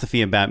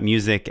philosophy about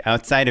music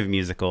outside of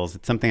musicals.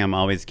 It's something I'm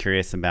always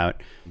curious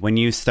about. When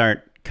you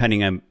start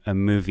cutting a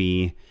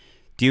movie,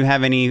 do you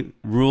have any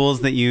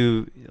rules that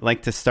you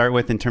like to start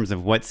with in terms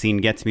of what scene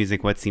gets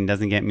music, what scene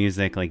doesn't get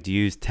music? Like, do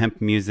you use temp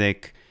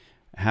music?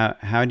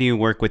 How do you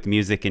work with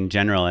music in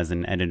general as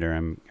an editor?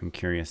 I'm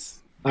curious.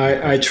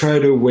 I try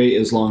to wait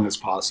as long as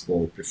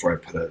possible before I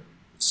put a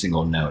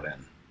single note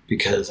in,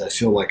 because I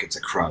feel like it's a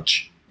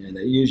crutch, and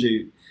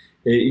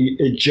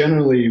it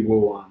generally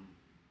will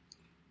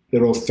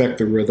it'll affect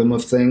the rhythm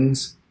of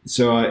things.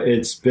 So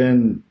it's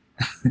been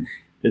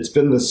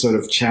this sort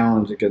of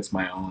challenge against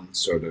my own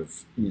sort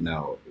of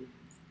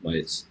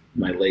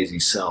my lazy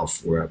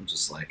self, where I'm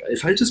just like,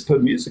 if I just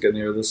put music in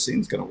there, this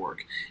scene's gonna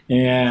work,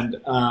 and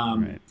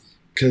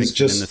because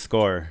just in the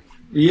score.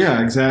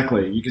 Yeah,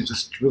 exactly. You can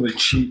just really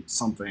cheat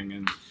something.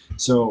 And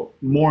so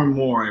more and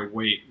more I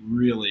wait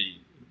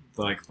really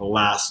like the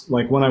last,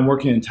 like when I'm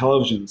working in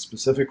television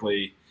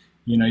specifically,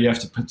 you have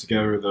to put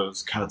together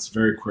those cuts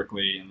very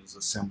quickly and those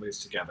assemblies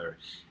together.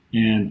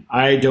 And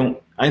I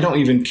don't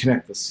even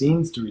connect the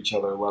scenes to each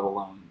other, let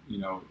alone,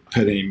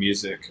 put any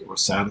music or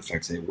sound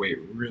effects. I wait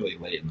really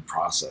late in the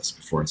process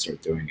before I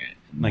start doing it.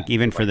 And like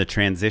even for the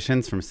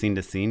transitions from scene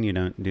to scene, you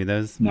don't do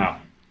those? No.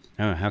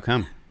 Oh, how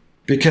come?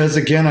 Because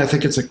again, I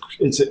think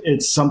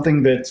it's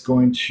something that's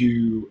going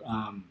to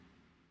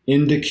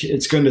indicate,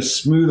 it's going to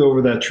smooth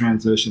over that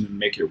transition and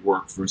make it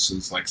work,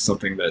 versus like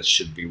something that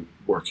should be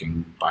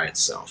working by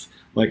itself.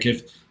 Like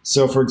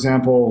for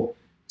example,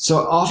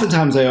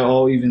 oftentimes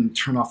I'll even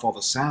turn off all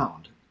the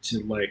sound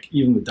to like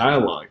even the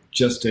dialogue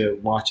just to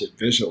watch it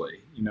visually.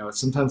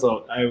 Sometimes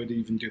I would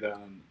even do that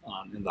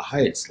in the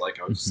Heights. Like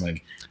I was just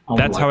like,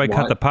 that's how I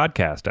cut the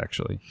podcast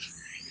actually.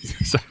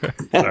 sorry.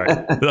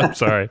 I'm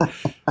sorry.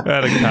 I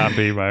had a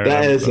copy, Myron.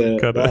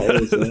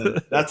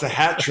 That's a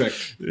hat trick.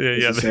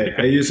 Yeah.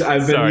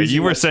 Sorry,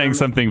 you were saying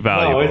something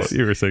valuable. No,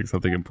 you were saying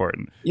something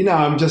important.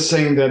 I'm just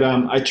saying that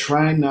I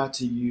try not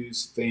to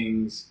use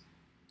things,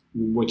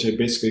 which I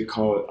basically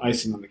call it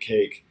icing on the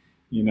cake,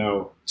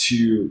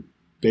 to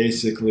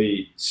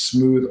basically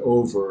smooth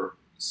over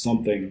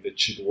something that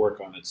should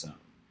work on its own.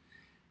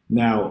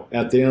 Now,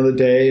 at the end of the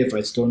day, if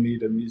I still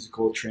need a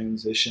musical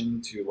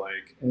transition to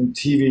like, and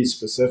TV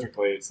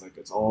specifically, it's like,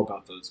 it's all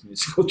about those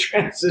musical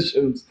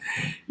transitions.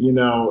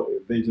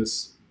 They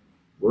just,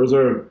 where's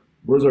our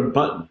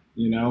button,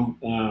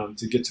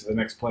 to get to the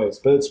next place.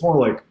 But it's more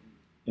like,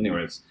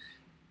 anyways,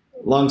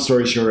 long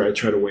story short, I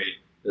try to wait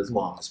as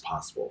long as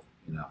possible.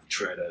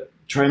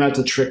 Try not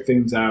to trick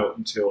things out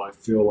until I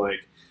feel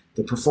like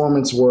the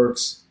performance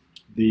works.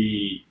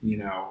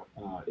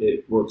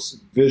 It works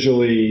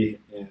visually,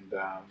 and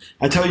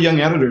I tell young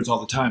editors all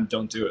the time,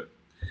 don't do it.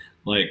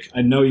 Like,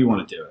 I know you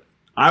want to do it.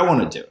 I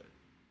want to do it.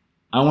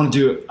 I want to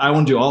do it. I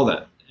want to do all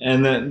that.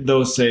 And then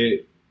they'll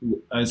say,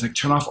 I was like,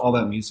 turn off all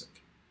that music,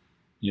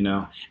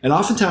 And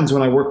oftentimes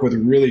when I work with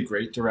really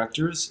great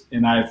directors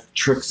and I've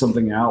tricked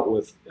something out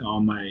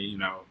on my,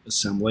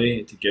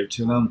 assembly to give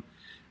to them,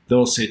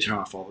 they'll say, turn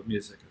off all the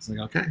music. It's like,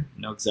 okay, I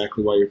know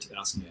exactly why you're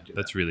asking me to do that.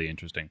 That's really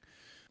interesting.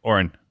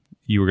 Oren,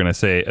 you were going to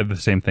say the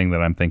same thing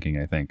that I'm thinking,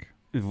 I think.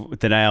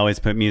 That I always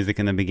put music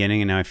in the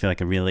beginning, and now I feel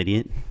like a real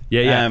idiot.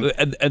 Yeah.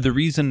 And the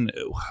reason...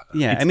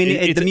 Yeah, I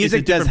mean, the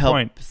music does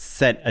help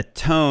set a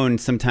tone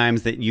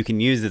sometimes that you can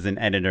use as an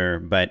editor,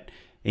 but...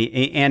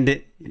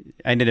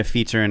 I did a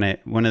feature, and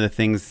one of the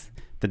things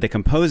that the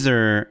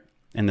composer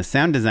and the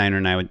sound designer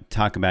and I would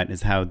talk about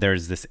is how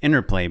there's this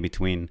interplay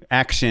between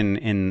action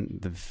in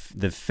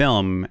the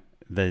film,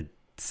 the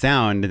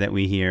sound that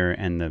we hear,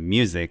 and the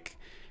music.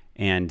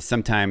 And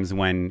sometimes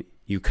when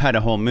you cut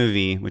a whole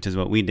movie, which is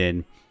what we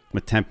did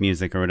with temp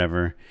music or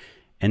whatever,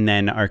 and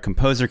then our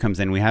composer comes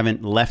in, we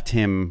haven't left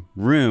him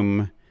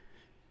room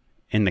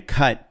in the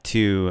cut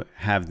to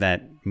have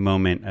that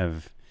moment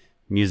of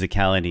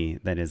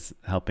musicality that is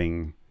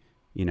helping,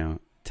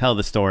 tell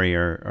the story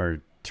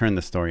or turn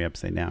the story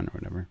upside down or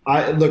whatever.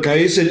 I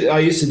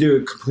used to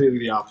do completely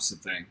the opposite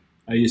thing.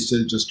 I used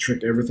to just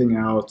trick everything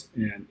out.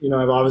 And,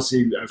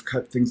 I've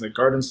cut things like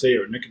Garden State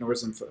or Nick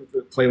Norton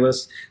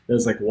playlist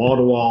that's like wall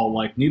to wall,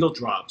 like needle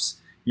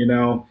drops,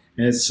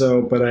 And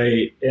so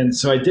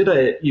I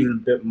did even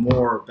a bit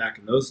more back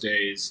in those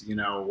days,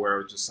 where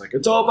it was just like,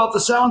 it's all about the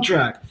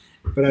soundtrack.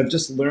 But I've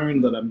just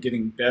learned that I'm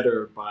getting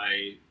better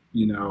by,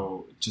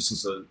 just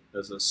as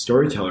a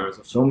storyteller, as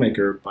a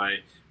filmmaker, by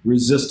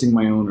resisting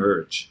my own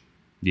urge.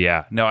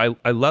 Yeah, no,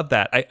 I love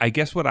that. I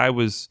guess what I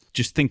was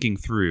just thinking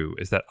through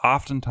is that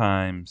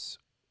oftentimes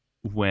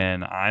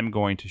when I'm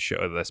going to show,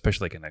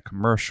 especially like in a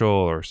commercial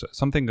or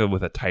something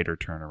with a tighter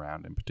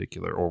turnaround in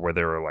particular, or where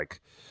there are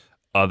like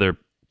other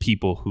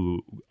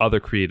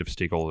creative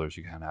stakeholders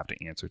you kind of have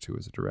to answer to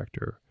as a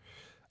director,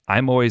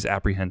 I'm always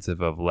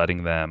apprehensive of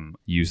letting them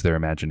use their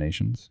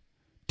imaginations.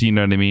 Do you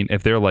know what I mean?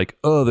 If they're like,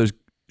 oh,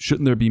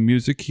 shouldn't there be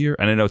music here?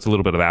 And I know it's a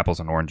little bit of apples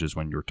and oranges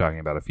when you're talking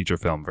about a feature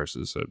film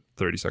versus a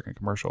 30-second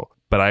commercial.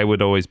 But I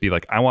would always be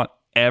like, I want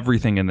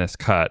everything in this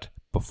cut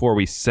before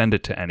we send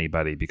it to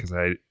anybody, because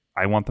I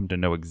want them to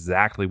know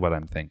exactly what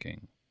I'm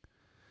thinking.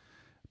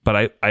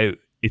 But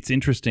it's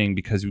interesting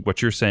because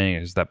what you're saying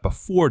is that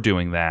before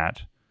doing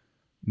that,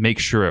 make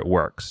sure it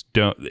works.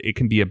 It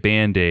can be a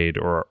Band-Aid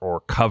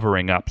or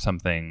covering up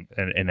something,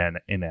 an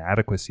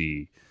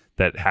inadequacy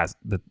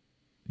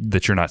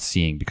that you're not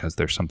seeing because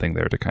there's something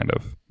there to kind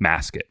of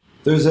mask it.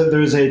 There's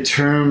a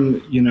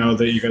term,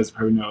 that you guys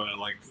probably know,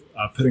 like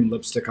putting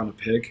lipstick on a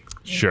pig.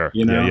 Sure.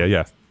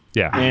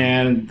 Yeah.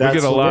 And that's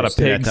we get a lot of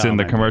pigs in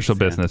the commercial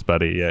business,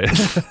 buddy. Yeah.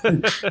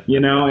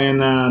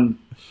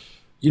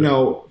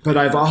 But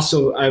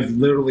I've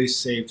literally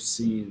saved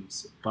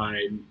scenes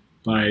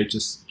by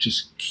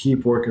just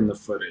keep working the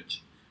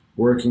footage,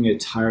 working it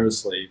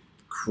tirelessly,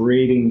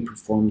 creating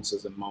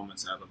performances and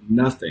moments out of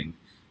nothing,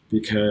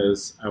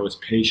 because I was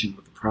patient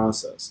with the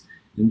process.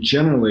 And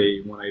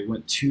generally, when I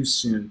went too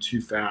soon,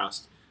 too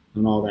fast,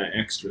 and all that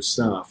extra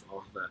stuff,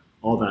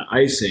 all that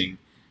icing,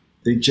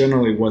 they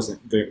generally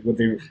they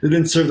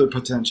didn't serve their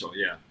potential.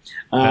 Yeah,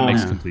 that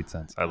makes complete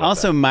sense. I love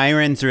also, that.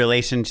 Myron's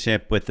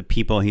relationship with the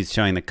people he's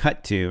showing the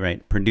cut to,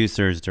 right?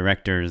 Producers,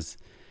 directors,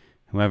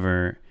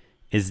 whoever,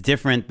 is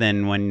different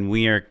than when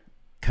we are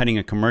cutting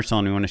a commercial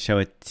and we want to show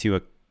it to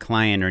a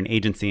client or an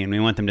agency, and we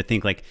want them to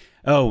think like,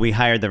 oh, we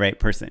hired the right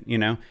person,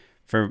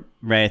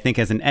 I think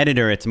as an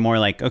editor, it's more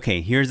like,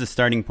 okay, here's a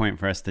starting point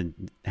for us to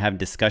have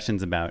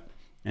discussions about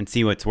and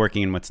see what's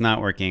working and what's not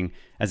working.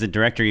 As a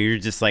director, you're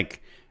just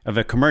like, of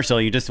a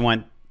commercial, you just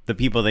want the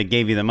people that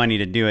gave you the money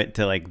to do it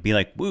to like be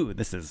like, woo,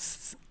 this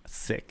is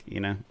sick,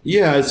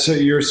 Yeah, so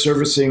you're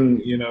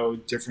servicing,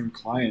 different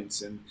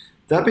clients. And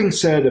that being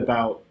said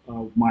about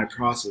my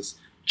process,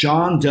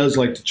 John does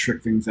like to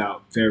trick things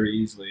out very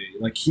easily.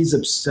 Like, he's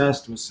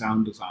obsessed with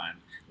sound design.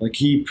 Like,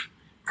 he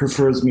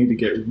prefers me to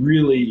get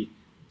really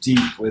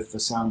deep with the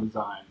sound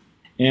design.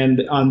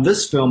 And on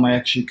this film, I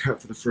actually cut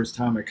for the first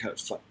time. I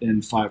cut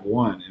in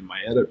 5.1 in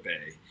my edit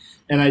bay.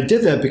 And I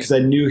did that because I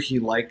knew he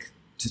liked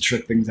to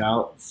trick things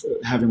out,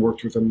 having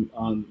worked with him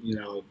on,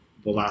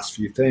 the last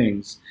few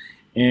things.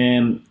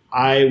 And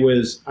I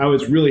was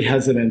really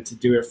hesitant to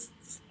do it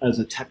as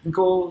a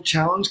technical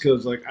challenge,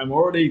 because like, I'm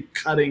already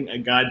cutting a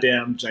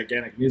goddamn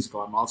gigantic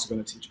musical. I'm also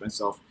going to teach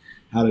myself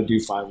how to do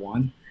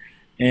 5.1.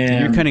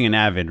 And you're cutting an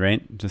Avid,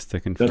 right? Just to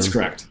confirm. That's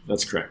correct.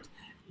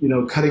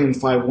 Cutting in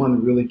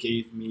 5.1 really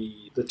gave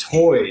me the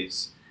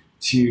toys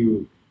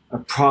to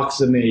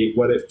approximate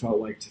what it felt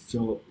like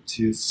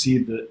to see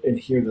and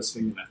hear this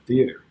thing in a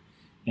theater.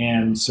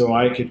 And so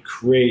I could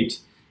create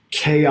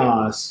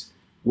chaos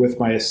with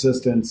my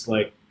assistants,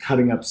 like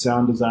cutting up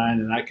sound design,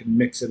 and I could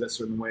mix it a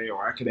certain way,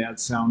 or I could add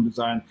sound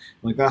design,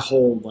 like that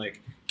whole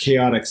like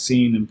chaotic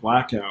scene in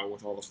Blackout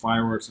with all the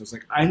fireworks. I was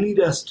like, I need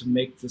us to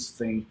make this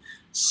thing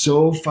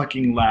so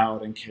fucking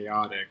loud and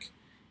chaotic,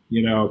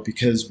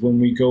 because when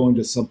we go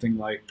into something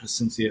like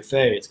Pacincia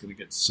Fe, it's going to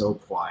get so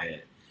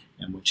quiet.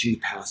 And when she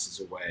passes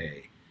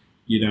away,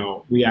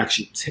 we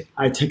actually,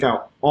 I take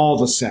out all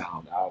the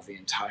sound out of the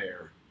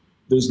entire,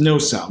 there's no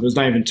sound, there's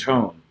not even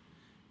tone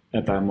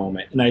at that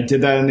moment. And I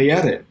did that in the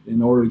edit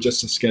in order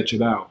just to sketch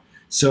it out.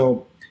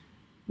 So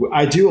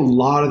I do a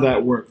lot of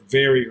that work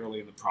very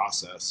early in the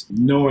process,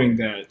 knowing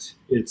that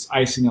it's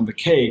icing on the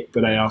cake,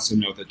 but I also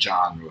know that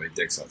John really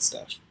digs that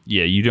stuff.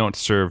 Yeah, you don't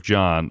serve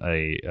John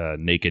a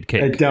naked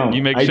cake. I don't.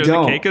 You make sure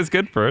the cake is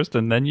good first,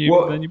 and then you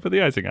put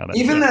the icing on it.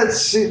 Even that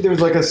scene, there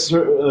was like a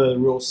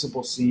real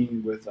simple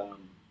scene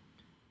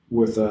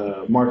with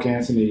Mark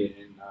Anthony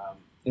and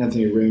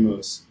Anthony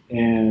Ramos,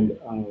 and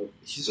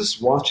he's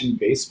just watching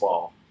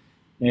baseball,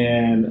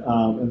 and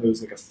there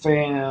was like a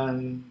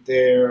fan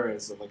there.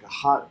 It's like a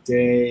hot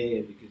day,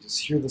 and you could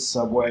just hear the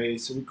subway.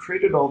 So we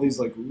created all these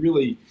like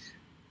really,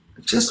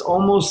 just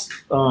almost.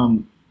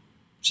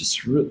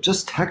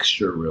 Just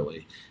texture,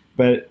 really.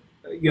 But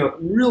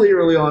really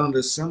early on in the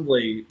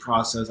assembly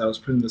process, I was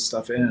putting this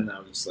stuff in, and I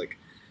was just like,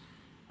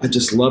 I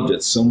just loved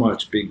it so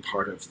much, being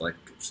part of like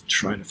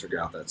trying to figure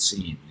out that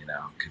scene,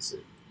 because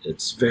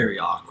it's very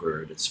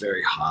awkward, it's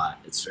very hot,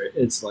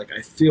 it's like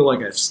I feel like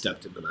I've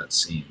stepped into that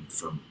scene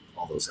from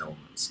all those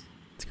elements.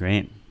 It's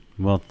great.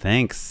 Well,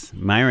 thanks,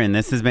 Myron.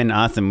 This has been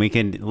awesome. We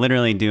could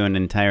literally do an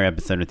entire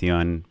episode with you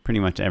on pretty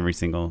much every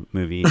single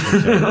movie.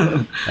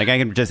 Like I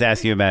could just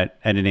ask you about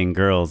editing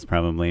Girls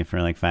probably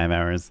for like 5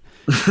 hours.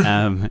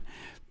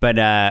 But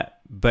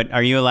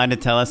are you allowed to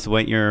tell us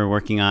what you're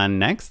working on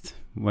next?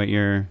 What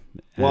you're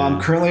Well,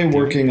 I'm currently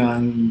working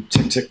on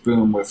Tick Tick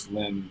Boom with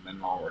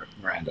Lin-Manuel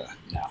Miranda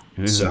now.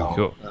 Ooh, so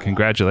Cool.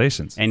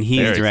 Congratulations. and he's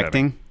Very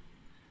directing.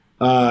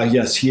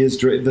 yes, he is.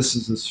 This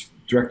is his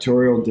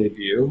directorial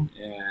debut,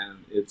 and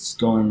it's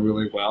going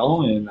really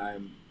well. And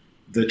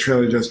the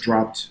trailer just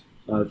dropped.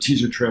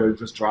 Teaser trailer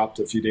just dropped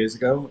a few days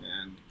ago,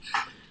 and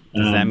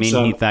Does that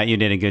mean he thought you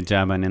did a good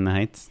job on In the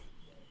Heights?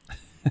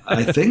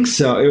 I think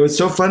so. It was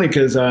so funny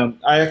because I'm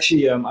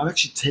actually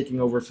taking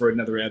over for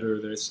another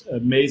editor. There's an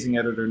amazing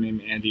editor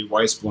named Andy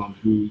Weisblum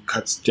who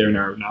cuts Darren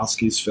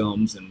Aronofsky's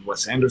films and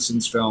Wes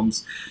Anderson's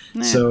films.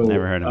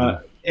 Never heard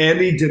of him.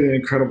 Andy did an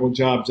incredible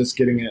job just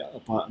getting it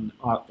up on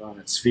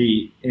its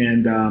feet,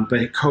 and but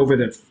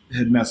COVID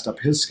had messed up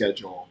his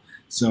schedule.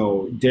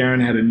 So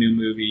Darren had a new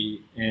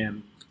movie,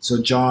 and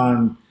so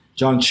John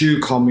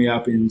Chu called me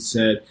up and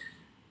said,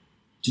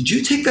 "Did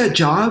you take that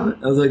job?"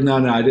 I was like,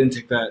 "No, I didn't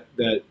take that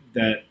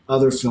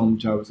other film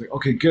job." I was like,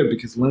 "Okay, good,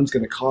 because Lynn's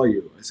going to call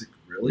you." I was like,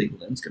 "Really?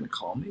 Lynn's going to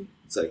call me?"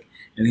 It's like,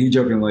 and he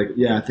joking like,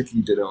 "Yeah, I think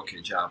you did an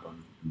okay job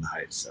on In the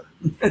Heights." So.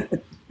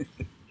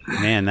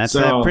 Man, that's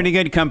a pretty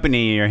good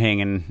company you're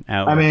hanging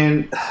out with. I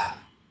mean,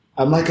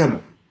 I'm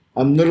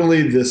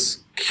literally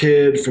this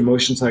kid from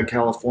Oceanside,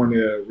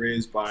 California,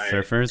 raised by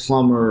surfers,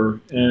 plumber,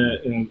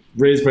 and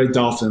raised by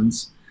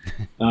dolphins.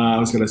 I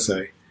was gonna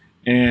say,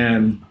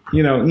 and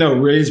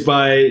raised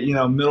by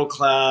middle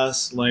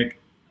class, like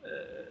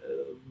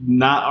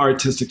not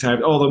artistic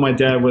type. Although my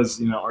dad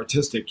was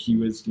artistic, he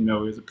was he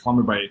was a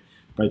plumber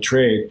by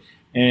trade.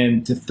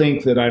 And to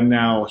think that I'm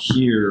now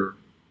here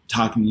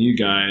talking to you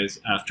guys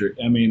after,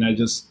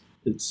 it's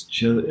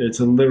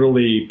a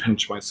literally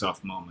pinch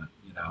myself moment,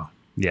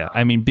 Yeah,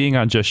 I mean, being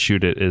on Just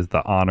Shoot It is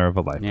the honor of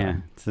a lifetime. Yeah,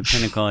 it's the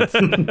pinnacle. It's the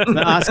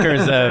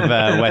Oscars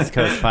of West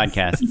Coast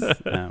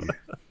podcasts.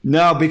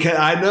 No, because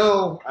I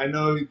know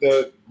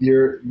that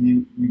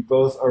you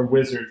both are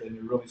wizards and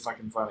you're really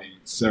fucking funny.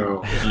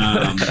 So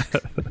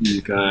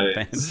you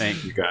guys,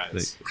 Thank you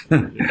guys. We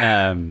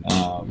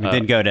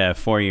did go to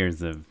 4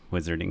 years of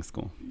wizarding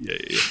school.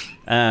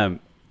 Yeah.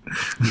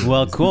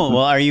 Well, cool.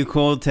 Well, are you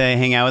cool to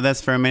hang out with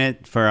us for a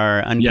minute for our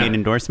unpaid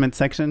endorsement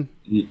section?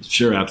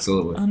 Sure,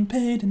 absolutely.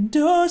 Unpaid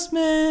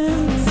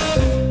endorsements.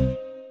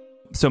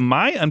 So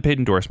my unpaid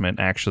endorsement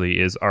actually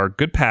is our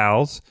good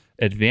pals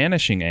at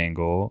Vanishing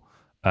Angle,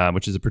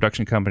 which is a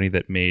production company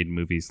that made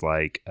movies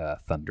like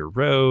Thunder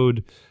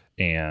Road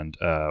and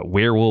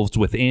Werewolves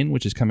Within,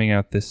 which is coming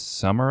out this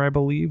summer, I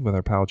believe, with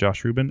our pal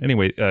Josh Rubin.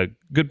 Anyway,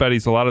 good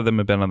buddies. A lot of them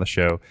have been on the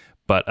show.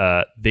 But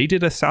they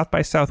did a South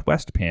by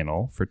Southwest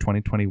panel for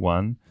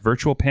 2021,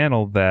 virtual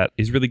panel that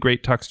is really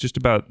great. Talks just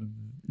about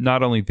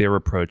not only their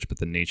approach, but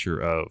the nature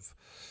of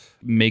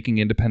making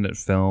independent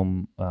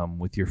film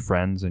with your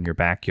friends in your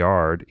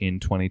backyard in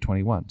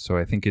 2021. So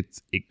I think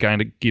it kind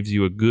of gives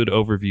you a good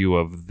overview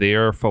of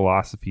their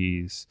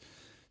philosophies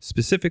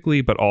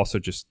specifically, but also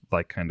just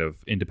like kind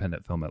of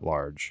independent film at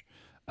large,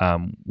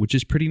 which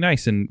is pretty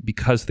nice. And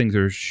because things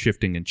are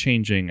shifting and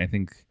changing, I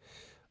think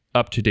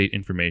up-to-date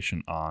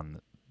information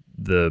on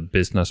the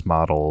business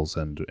models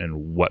and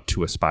what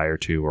to aspire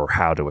to or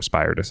how to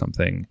aspire to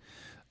something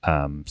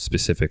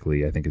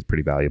specifically, I think is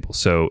pretty valuable.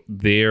 So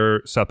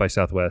their South by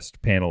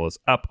Southwest panel is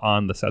up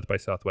on the South by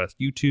Southwest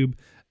YouTube.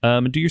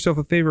 And do yourself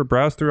a favor,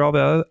 browse through all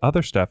the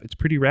other stuff. It's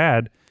pretty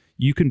rad.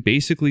 You can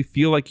basically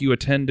feel like you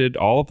attended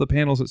all of the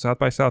panels at South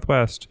by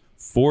Southwest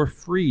for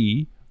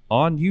free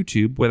on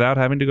YouTube without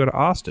having to go to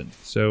Austin.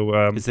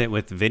 So is it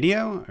with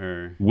video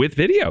or with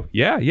video?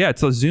 Yeah.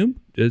 It's a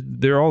Zoom.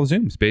 They're all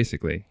Zooms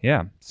basically.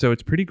 Yeah. So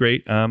it's pretty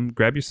great.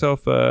 Grab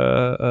yourself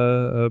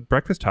a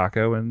breakfast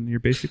taco and you're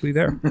basically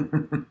there.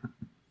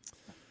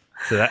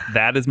 So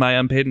that is my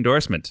unpaid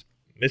endorsement.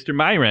 Mr.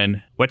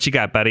 Myron, what you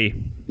got,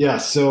 buddy? Yeah,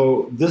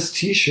 so this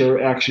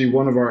T-shirt, actually,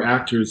 one of our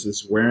actors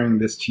is wearing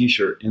this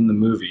T-shirt in the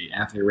movie,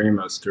 Anthony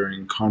Ramos,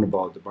 during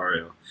Carnival de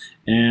Barrio.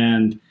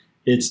 And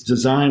it's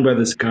designed by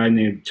this guy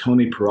named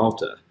Tony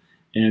Peralta.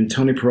 And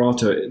Tony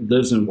Peralta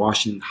lives in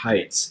Washington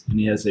Heights, and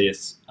he has a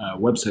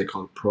website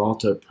called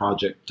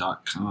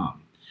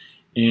peraltaproject.com.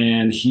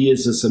 And he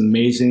is this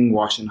amazing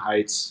Washington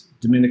Heights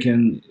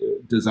Dominican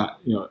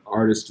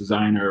artist,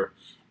 designer.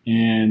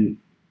 And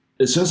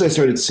as soon as I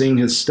started seeing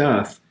his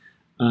stuff,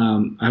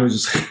 I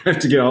was just like, I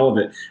have to get all of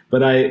it.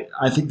 But I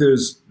think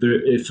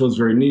it feels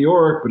very New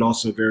York, but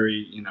also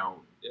very,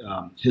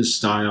 his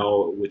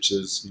style, which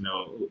is, a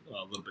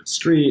little bit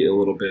street, a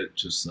little bit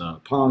just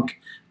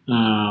punk.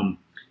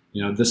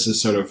 This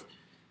is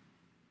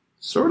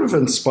sort of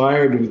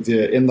inspired with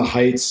the In the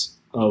Heights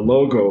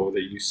logo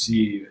that you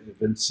see. I've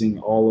been seeing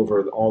all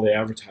over all the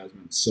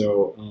advertisements.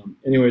 So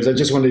anyways, I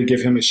just wanted to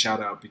give him a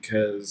shout out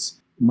because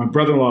my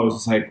brother-in-law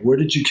was like, where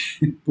did you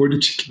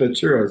get that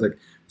shirt? I was like,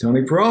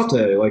 Tony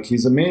Peralta, like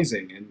he's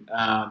amazing. And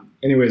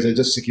anyways, I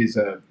just think he's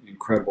an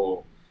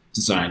incredible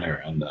designer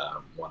and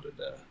wanted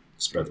to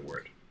spread the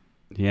word.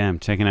 Yeah, I'm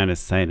checking out his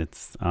site.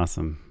 It's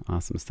awesome.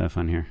 Awesome stuff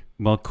on here.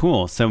 Well,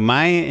 cool. So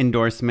my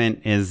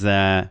endorsement is,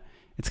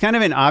 it's kind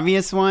of an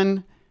obvious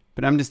one,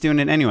 but I'm just doing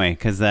it anyway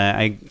because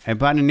I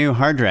bought a new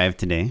hard drive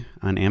today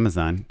on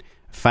Amazon,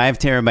 5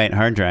 terabyte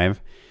hard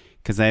drive,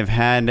 because I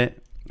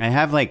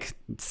have like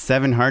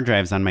 7 hard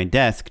drives on my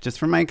desk just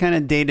for my kind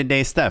of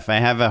day-to-day stuff. I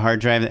have a hard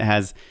drive that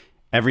has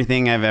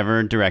everything I've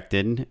ever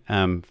directed.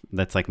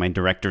 That's like my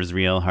director's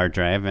reel hard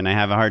drive. And I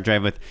have a hard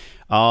drive with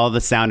all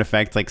the sound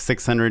effects, like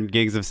 600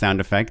 gigs of sound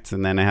effects.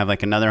 And then I have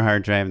like another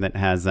hard drive that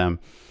has,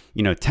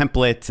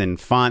 templates and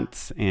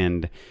fonts.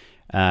 And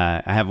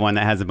I have one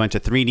that has a bunch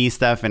of 3D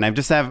stuff. And I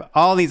just have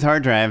all these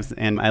hard drives.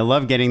 And I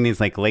love getting these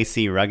like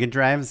lacy rugged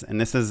drives.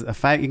 And this is you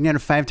can get a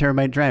 5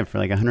 terabyte drive for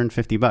like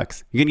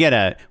 $150. You can get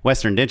a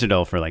Western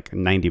Digital for like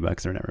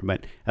 $90 or whatever.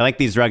 But I like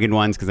these rugged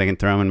ones because I can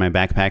throw them in my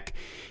backpack.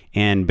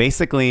 And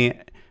basically,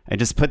 I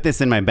just put this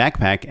in my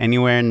backpack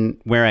anywhere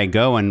where I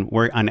go and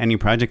work on any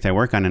project I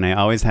work on. And I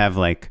always have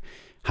like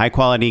high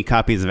quality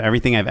copies of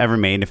everything I've ever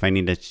made. If I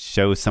need to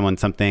show someone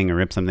something or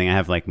rip something, I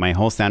have like my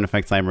whole sound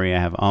effects library.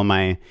 I have all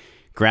my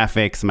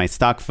graphics, my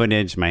stock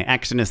footage, my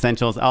action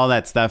essentials, all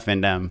that stuff.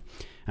 And I'm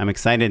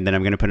excited that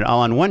I'm going to put it all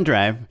on one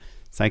drive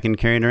so I can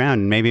carry it around.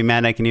 And maybe,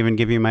 Matt, I can even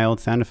give you my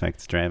old sound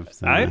effects drive.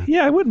 So,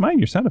 I wouldn't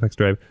mind your sound effects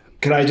drive.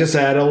 Could I just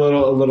add a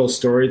little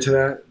story to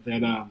that?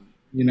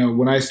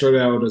 When I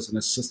started out as an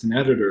assistant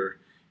editor,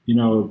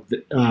 and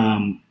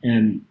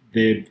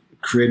they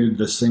created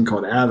this thing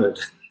called Avid,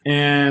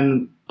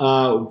 and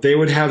they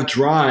would have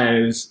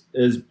drives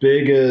as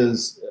big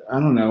as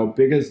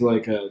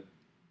like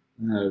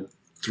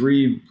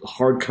 3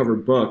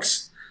 hardcover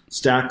books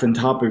stacked on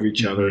top of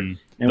each other. Mm-hmm.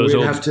 And those we'd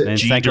old have to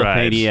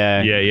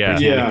encyclopedia.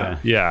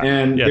 Yeah.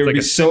 And they it's would like be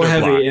a so cinder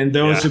heavy, block. and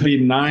those would be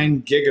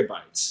 9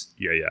 gigabytes.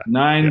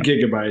 9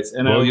 gigabytes.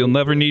 And you'll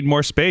never need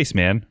more space,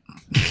 man.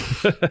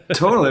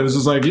 Totally. It was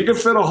just like, you could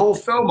fit a whole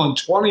film on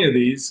 20 of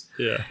these.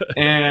 Yeah.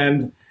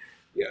 And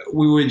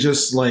we would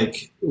just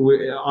I'd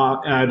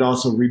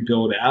also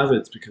rebuild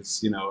Avids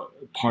because,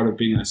 part of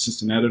being an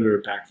assistant editor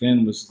back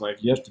then was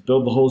like, you have to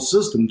build the whole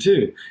system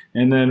too.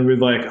 And then we'd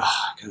like,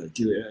 I gotta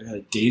do it. I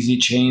gotta daisy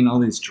chain all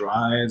these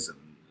drives. And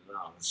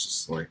it's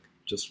just like,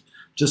 just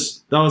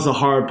that was the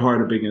hard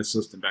part of being an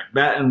assistant back.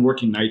 That and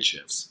working night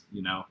shifts,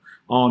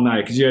 all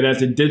night. Because you'd have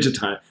to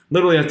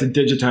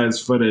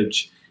digitize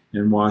footage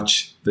and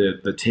watch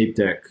the tape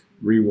deck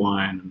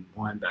rewind and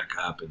wind back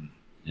up and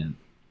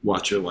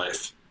watch your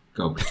life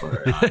go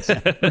before your eyes.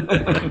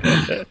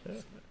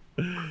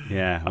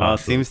 Yeah, well,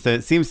 awesome.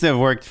 It seems to have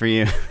worked for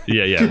you.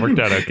 Yeah, it worked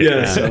out okay.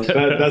 Yeah, so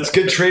that's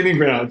good training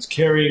grounds,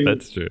 carrying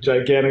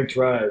gigantic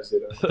drives.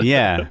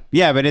 Yeah,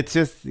 but it's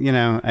just,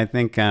 I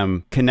think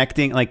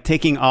connecting, like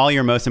taking all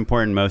your most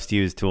important, most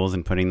used tools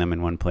and putting them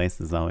in one place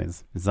is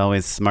always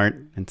smart.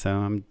 And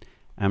so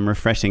I'm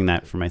refreshing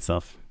that for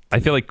myself. I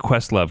feel like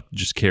Questlove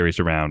just carries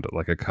around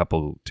like a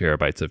couple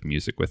terabytes of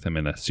music with him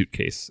in a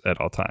suitcase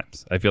at all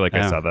times. I feel like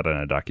I saw that in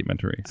a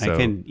documentary. So. I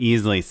can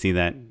easily see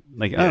that.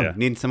 Like,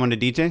 need someone to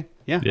DJ?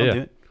 Yeah, I'll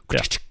do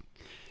it.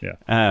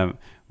 Yeah.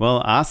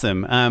 Well,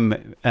 awesome.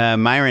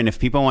 Myron, if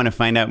people want to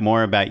find out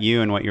more about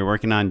you and what you're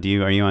working on,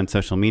 are you on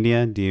social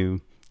media?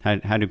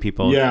 How do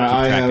people keep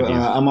track of you?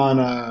 I'm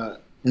on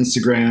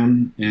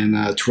Instagram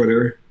and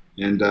Twitter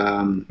and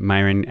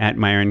Myron at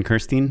Myron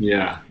Kerstien.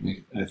 Yeah,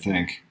 I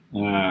think.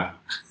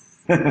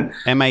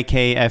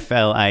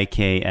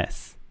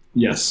 Mikfliks.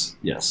 Yes,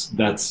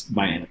 that's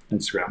my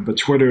Instagram. But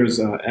Twitter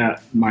is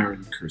at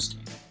Myron Kerstien.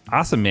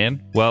 Awesome,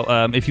 man. Well,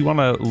 if you want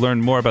to learn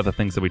more about the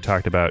things that we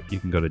talked about, you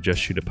can go to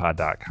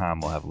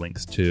justshootitpod.com. We'll have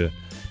links to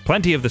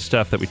plenty of the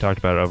stuff that we talked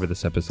about over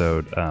this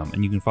episode.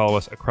 And you can follow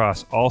us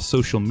across all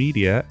social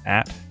media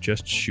at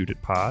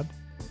justshootitpod.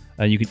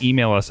 You can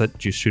email us at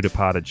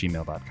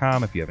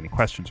justshootitpod@gmail.com if you have any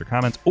questions or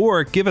comments,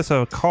 or give us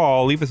a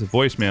call, leave us a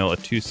voicemail at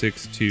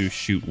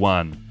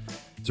 262-SHOOT-1.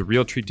 It's a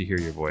real treat to hear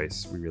your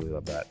voice. We really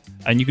love that.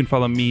 And you can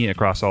follow me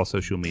across all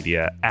social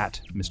media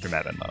at Mr.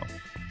 Matt Enlow.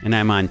 And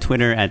I'm on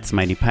Twitter at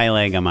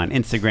SmiteyPyleg. I'm on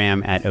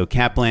Instagram at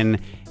OKaplan.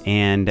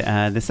 And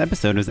this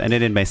episode was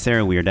edited by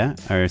Sarah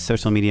Weirda. Our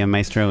social media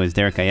maestro is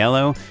Derek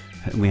Aiello.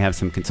 We have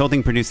some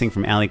consulting producing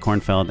from Ali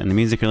Kornfeld, and the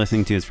music you're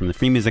listening to is from the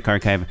Free Music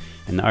Archive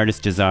and the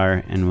artist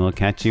Jazar, and we'll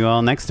catch you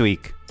all next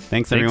week.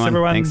 Thanks everyone.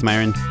 Thanks,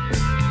 Myron.